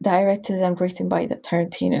directed and written by the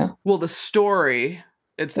Tarantino? Well, the story,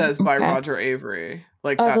 it says by Roger Avary.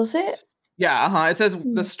 Like, does it? Yeah, It says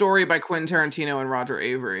the story by Quentin Tarantino and Roger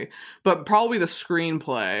Avary. But probably the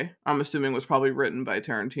screenplay, I'm assuming, was probably written by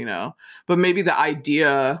Tarantino. But maybe the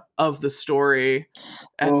idea of the story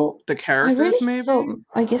and the characters,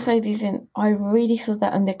 I guess I didn't. I really thought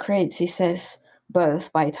that on the credits it says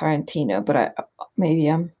both by Tarantino, but maybe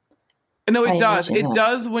I'm... No, it does. It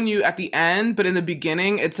does when you at the end, but in the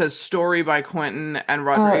beginning it says story by Quentin and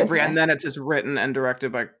Roger Avary, and then it says written and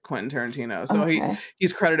directed by Quentin Tarantino. So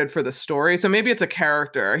he's credited for the story. So maybe it's a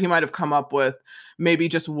character. He might have come up with maybe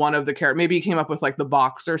just one of the characters. Maybe he came up with like the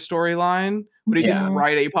boxer storyline, but he didn't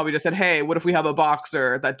write it. He probably just said, "Hey, what if we have a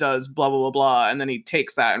boxer that does blah blah blah blah?" And then he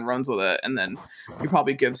takes that and runs with it, and then he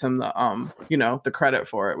probably gives him the the credit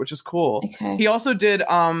for it, which is cool. Okay. He also did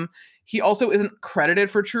He also isn't credited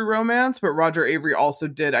for True Romance, but Roger Avary also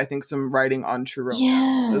did, I think, some writing on True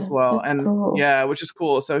Romance as well. And cool. Yeah, which is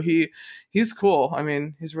cool. So he's cool. I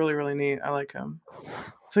mean, he's really, really neat. I like him.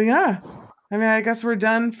 So yeah. I mean, I guess we're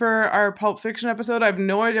done for our Pulp Fiction episode. I have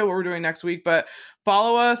no idea what we're doing next week, but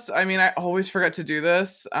follow us. I mean, I always forget to do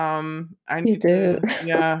this. I need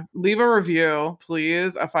to leave a review,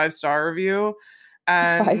 please. A 5-star review.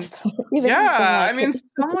 And 5-star. I mean,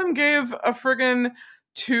 someone gave a friggin'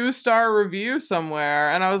 2-star review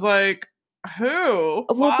somewhere, and I was like, who?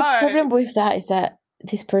 Well, why? The problem with that is that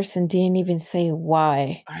this person didn't even say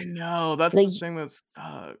why. I know, that's the thing that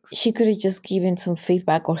sucks. She could have just given some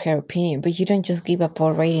feedback or her opinion, but you don't just give a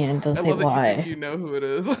poor rating and don't say why. You know who it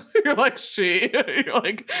is. You're like, she. You're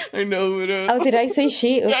like, I know who it is. Oh, did I say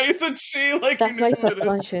she? Yeah, you said she. Like, that's my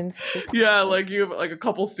subconscious. Yeah, like you have like a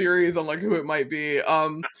couple theories on like who it might be.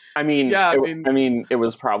 I mean, it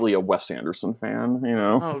was probably a Wes Anderson fan, you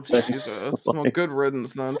know. Oh Jesus! Well, good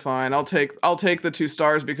riddance then. Fine, I'll take the 2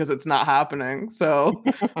 stars because it's not happening. So.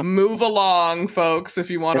 Move along, folks, if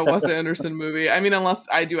you want a Wes Anderson movie. I mean, unless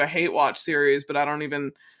I do a hate watch series, but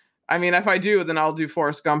I I mean, if I do, then I'll do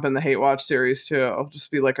Forrest Gump and the Hate Watch series too. I'll just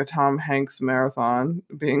be like a Tom Hanks marathon,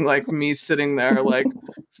 being like me sitting there like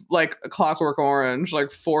a Clockwork Orange,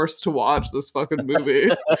 like forced to watch this fucking movie.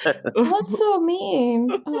 That's so mean.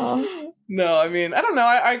 Oh. No, I mean, I don't know.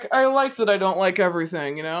 I like that I don't like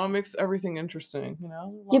everything, you know? It makes everything interesting, you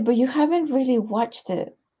know? Yeah, but you haven't really watched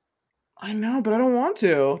it. I know, but I don't want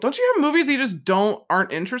to. Don't you have movies that you just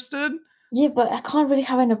aren't interested? Yeah, but I can't really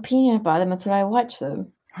have an opinion about them until I watch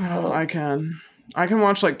them. So. I can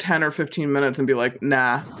watch like 10 or 15 minutes and be like,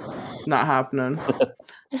 nah, not happening.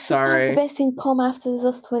 Sorry. The best thing come after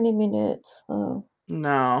those 20 minutes. Oh.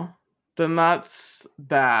 No, then that's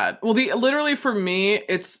bad. Well, literally for me,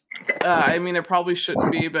 it's, I mean, it probably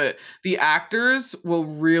shouldn't be, but the actors will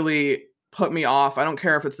really put me off. I don't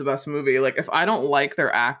care if it's the best movie. Like if I don't like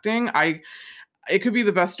their acting, it could be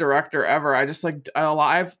the best director ever. I just like,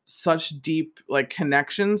 I have such deep like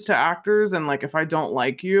connections to actors. And like, if I don't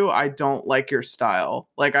like you, I don't like your style.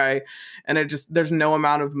 Like there's no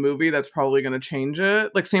amount of movie that's probably going to change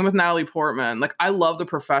it. Like same with Natalie Portman. Like I love The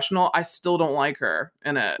Professional. I still don't like her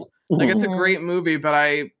in it. Like it's a great movie,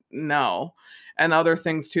 but no. And other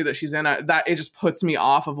things too that she's in, that it just puts me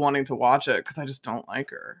off of wanting to watch it because I just don't like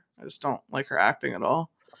her. I just don't like her acting at all.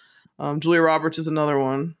 Julia Roberts is another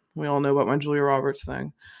one. We all know about my Julia Roberts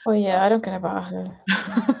thing. Oh yeah, I don't care about her.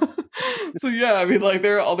 So yeah, I mean, like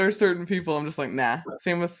there are certain people I'm just like, nah.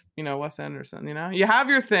 Same with Wes Anderson. You have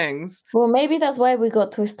your things. Well, maybe that's why we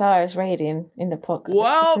got 2 stars rating in the podcast.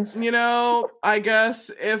 Well, I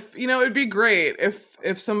guess if it'd be great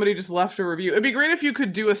if somebody just left a review. It'd be great if you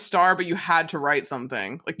could do a star, but you had to write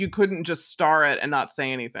something. Like you couldn't just star it and not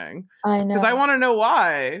say anything. I know, because I want to know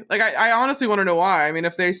why. Like I honestly want to know why. I mean,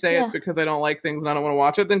 if they say it's because I don't like things and I don't want to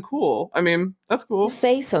watch it, then cool. I mean, that's cool.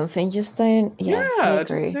 Say something. Just don't. Yeah, I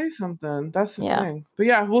agree. Just say something. That's the thing. But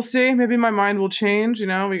yeah, we'll see. Maybe my mind will change.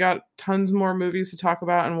 We got tons more movies to talk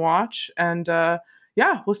about and watch. And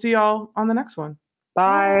we'll see y'all on the next one.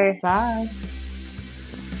 Bye. Bye.